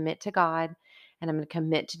going to commit to God and I'm going to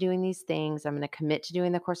commit to doing these things. I'm going to commit to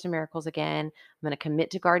doing the Course in Miracles again. I'm going to commit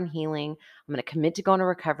to garden healing. I'm going to commit to going to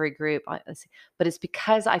recovery group. But it's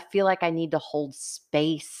because I feel like I need to hold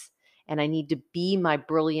space and I need to be my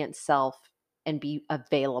brilliant self and be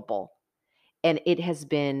available. And it has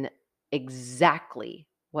been exactly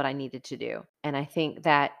what I needed to do. And I think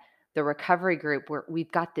that the recovery group where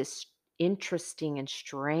we've got this interesting and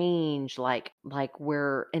strange like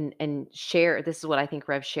we're and share this is what I think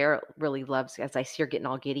Rev Share really loves as I see her getting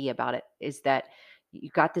all giddy about it is that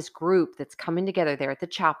you've got this group that's coming together there at the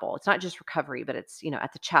chapel. It's not just recovery, but it's,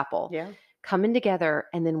 at the chapel Yeah. coming together,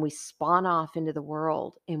 and then we spawn off into the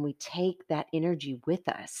world and we take that energy with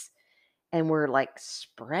us and we're like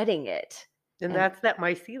spreading it. And And that's that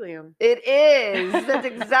mycelium. it is. That's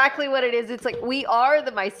exactly what it is. It's like we are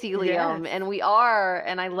the mycelium Yes. and we are,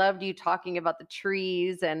 and I loved you talking about the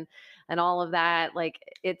trees and all of that. Like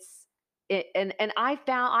it's it and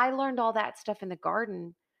I learned all that stuff in the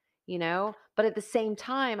garden, but at the same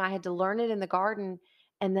time I had to learn it in the garden,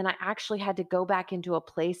 and then I actually had to go back into a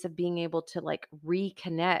place of being able to like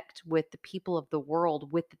reconnect with the people of the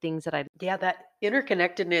world with the things that I. Yeah, that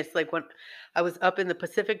interconnectedness, like when I was up in the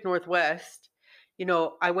Pacific Northwest,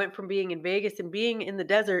 I went from being in Vegas and being in the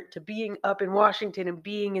desert to being up in Washington and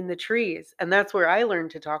being in the trees. And that's where I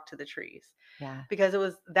learned to talk to the trees Yeah. because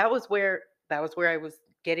that was where I was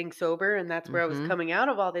getting sober and that's where I was Mhm. coming out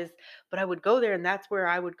of all this. But I would go there and that's where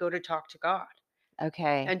I would go to talk to God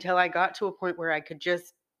Okay. until I got to a point where I could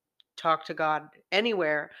just talk to God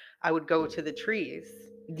anywhere. I would go to the trees.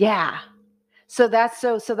 Yeah. So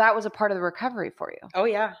that was a part of the recovery for you. Oh,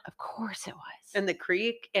 yeah. Of course it was. And the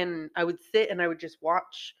creek, and I would sit and I would just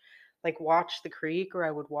watch the creek, or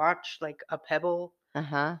I would watch like a pebble,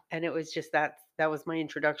 Uh-huh. and it was just that was my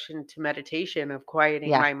introduction to meditation, of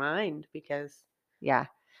quieting Yeah. my mind because Yeah.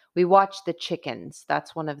 We watch the chickens.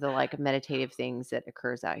 That's one of the like meditative things that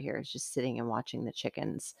occurs out here is just sitting and watching the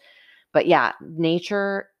chickens. But yeah,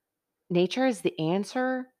 nature is the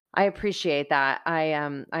answer. I appreciate that.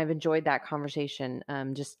 I've enjoyed that conversation.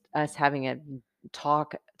 Just us having a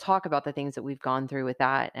talk about the things that we've gone through with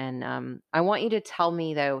that. And I want you to tell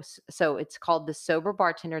me though, so it's called The Sober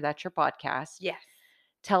Bartender. That's your podcast. yes.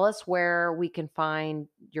 Tell us where we can find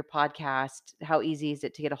your podcast. How easy is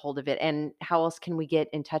it to get a hold of it? And how else can we get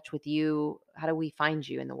in touch with you? How do we find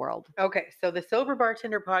you in the world? Okay, so the Sober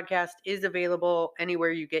Bartender podcast is available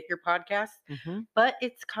anywhere you get your podcasts, Hmm. but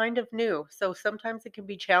it's kind of new, so sometimes it can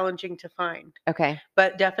be challenging to find. Okay.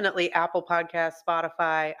 But definitely Apple Podcasts,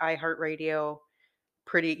 Spotify, iHeartRadio,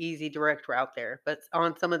 pretty easy direct route there. But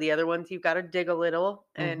on some of the other ones, you've got to dig a little.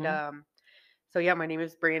 And Hmm. so, yeah, my name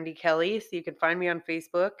is Brandi Kelley. So you can find me on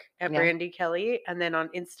Facebook at Yeah. Brandi Kelley, and then on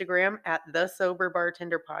Instagram at The Sober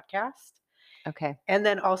Bartender Podcast. Okay. And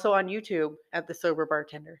then also on YouTube at The Sober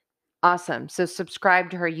Bartender. Awesome. So subscribe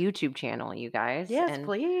to her YouTube channel, you guys, Yes, and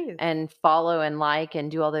please. follow and like and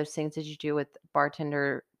do all those things that you do with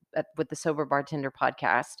bartender with the Sober Bartender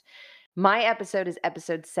podcast. My episode is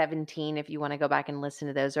episode 17 if you want to go back and listen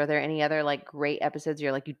to those. Are there any other like great episodes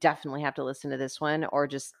you're like you definitely have to listen to this one or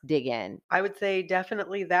just dig in? I would say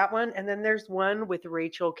definitely that one. And then there's one with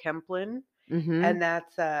Rachel Kemplin, Mhm.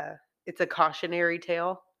 and it's a cautionary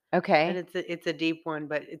tale. And Okay. it's a deep one,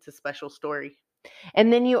 but it's a special story.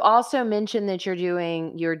 And then you also mentioned that you're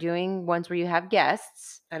doing ones where you have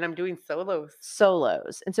guests, And I'm doing solos.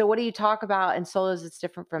 solos. And so what do you talk about in solos that's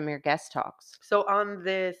different from your guest talks? So on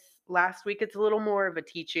this last week, it's a little more of a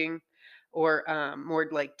teaching or more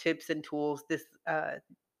like tips and tools.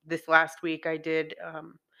 This last week I did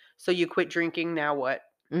so you quit drinking, now what?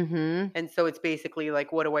 Mhm. And so it's basically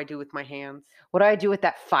like, what do I do with my hands? What do I do with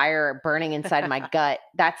that fire burning inside my gut?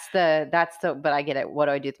 That's the but I get it. What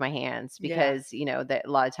do I do with my hands? Yeah. Because, that a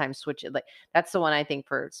lot of times switch it like that's the one I think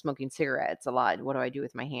for smoking cigarettes a lot. What do I do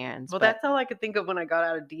with my hands? Well, But that's all I could think of when I got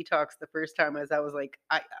out of detox the first time, as I was like,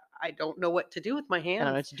 I don't know what to do with my I don't know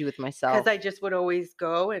hands what to do with because myself. I just would always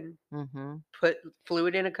go and Mhm. put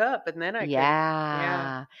fluid in a cup, and then I could, yeah,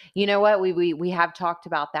 Yeah. You know what? We have talked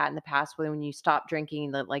about that in the past when you stop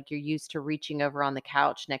drinking that like you're used to reaching over on the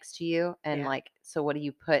couch next to you and yeah. like so what do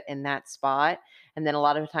you put in that spot? And then a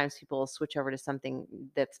lot of times people will switch over to something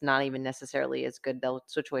that's not even necessarily as good. They'll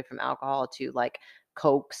switch away from alcohol to like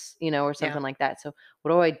Cokes, or Yeah. something like that. So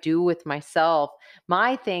what do I do with myself?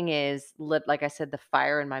 My thing is, like I said, the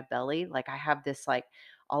fire in my belly. Like I have this, like,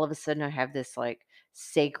 all of a sudden I have this like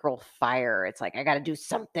sacral fire. It's like, I got to do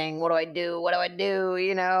something. What do I do? What do I do?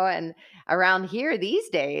 And around here these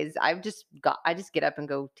days, I just get up and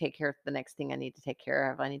go take care of the next thing I need to take care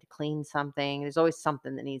of. I need to clean something. There's always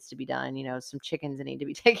something that needs to be done. Some chickens that need to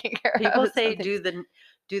be taken care People of. say Something's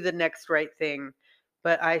do the next right thing,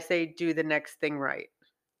 but I say do the next thing right.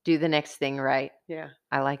 do the next thing right. Yeah.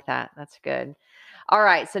 I like that. That's good. All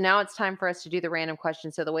right. So now it's time for us to do the random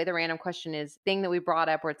question. So the way the random question is thing that we brought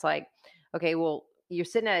up where it's like, okay, well, you're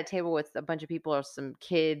sitting at a table with a bunch of people or some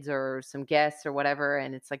kids or some guests or whatever.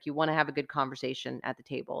 And it's like you want to have a good conversation at the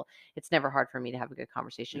table. It's never hard for me to have a good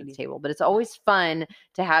conversation Me at the neither. table, but it's always fun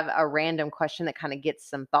to have a random question that kind of gets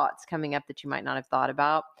some thoughts coming up that you might not have thought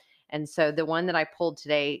about. And so the one that I pulled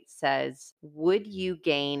today says, would you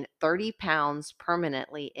gain 30 pounds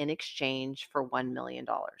permanently in exchange for $1 million?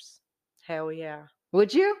 Hell yeah.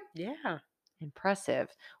 Would you? Yeah. Impressive.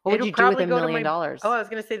 What would It'll you do with probably a go to million my Oh, dollars? I was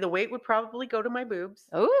gonna say the weight would probably go to my boobs.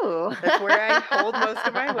 Ooh. That's where I hold most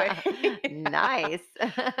of my weight. Nice.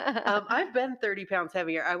 I've been 30 pounds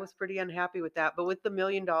heavier. I was pretty unhappy with that. But with the $1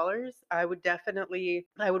 million, I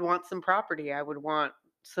would want some property. I would want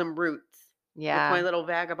some roots with my Yeah. little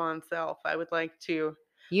vagabond self. I would like to,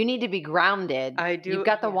 You need to be grounded. I You've do,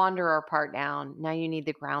 got the yeah, wanderer part down. Now you need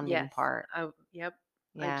the grounding yes. part. Yep.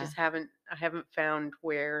 Yeah. I haven't found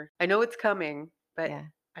where, I know it's coming, but Yeah.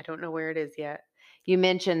 I don't know where it is yet. You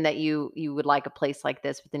mentioned that you would like a place like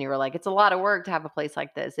this, but then you were like, it's a lot of work to have a place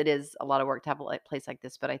like this. It is a lot of work to have a place like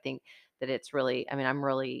this, but I think that it's really, I mean, I'm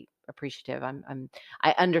really appreciative.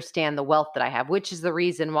 I understand the wealth that I have, which is the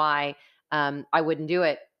reason why I wouldn't do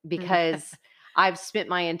it, because I've spent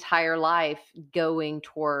my entire life going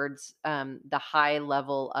towards the high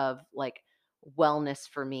level of like wellness.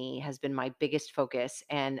 For me has been my biggest focus,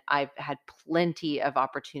 and I've had plenty of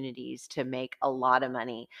opportunities to make a lot of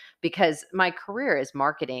money because my career is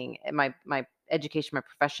marketing. My education, my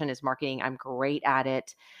profession is marketing. I'm great at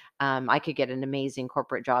it. I could get an amazing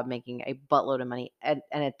corporate job making a buttload of money, and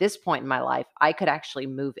at this point in my life, I could actually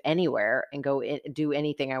move anywhere and do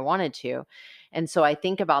anything I wanted to. And so I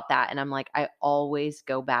think about that, and I'm like, I always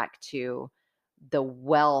go back to the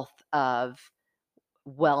wealth of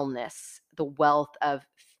wellness, the wealth of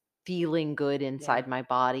feeling good Yeah. inside my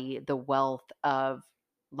body, the wealth of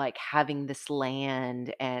like having this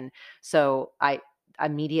land. And so I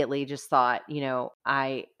immediately just thought, $1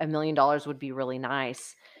 million would be really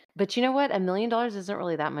nice. But you know what? $1 million isn't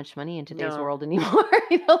really that much money in today's No, world anymore.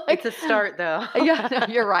 it's Like, a start though. yeah, no,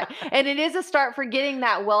 you're right. And it is a start for getting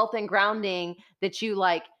that wealth and grounding that you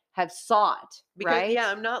like have sought, Because, right? yeah,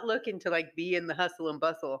 I'm not looking to, like, be in the hustle and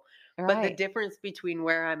bustle, but the Right. difference between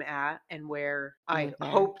where I'm at and where I You're there.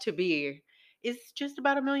 hope to be is just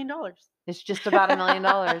about $1 million. It's just about $1 million,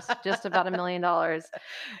 just about $1 million.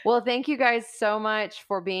 Well, thank you guys so much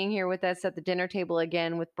for being here with us at the dinner table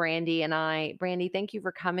again with Brandy and I. Brandy, thank you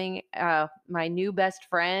for coming, my new best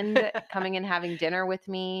friend, coming and having dinner with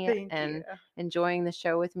me Thank you. and enjoying the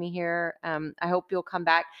show with me here. I hope you'll come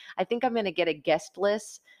back. I think I'm going to get a guest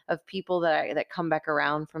list of people that come back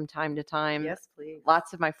around from time to time. Yes, please.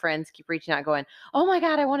 Lots of my friends keep reaching out, going, "Oh my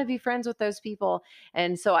God, I want to be friends with those people."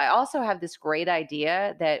 And so I also have this great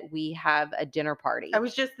idea that we have a dinner I party.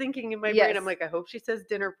 was just thinking in my brain, I'm Yes. like, "I hope she says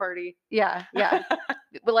dinner party." Yeah, yeah.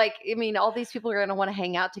 But like, I mean, all these people are going to want to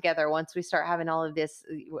hang out together once we start having all of this.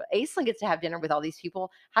 Aislinn gets to have dinner with all these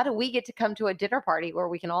people. How do we get to come to a dinner party where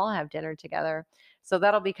we can all have dinner together? So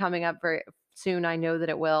that'll be coming up very soon. I know that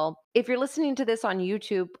it will. If you're listening to this on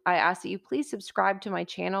YouTube, I ask that you please subscribe to my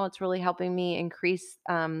channel. It's really helping me increase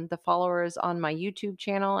the followers on my YouTube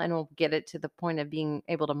channel, and we'll get it to the point of being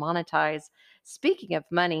able to monetize. Speaking of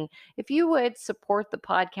money, if you would support the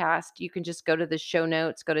podcast, you can just go to the show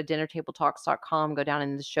notes, go to dinnertabletalks.com, go down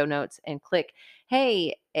in the show notes and click,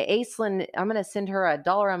 hey, Aislinn, I'm going to send her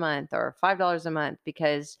 $1 a month or $5 a month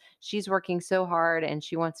because she's working so hard and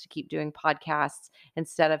she wants to keep doing podcasts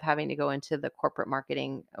instead of having to go into the corporate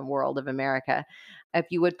marketing world of America. If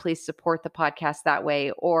you would please support the podcast that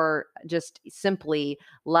way, or just simply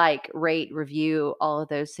like, rate, review, all of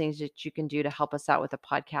those things that you can do to help us out with the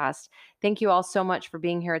podcast. Thank you all so much for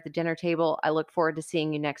being here at the dinner table. I look forward to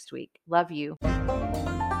seeing you next week. Love you.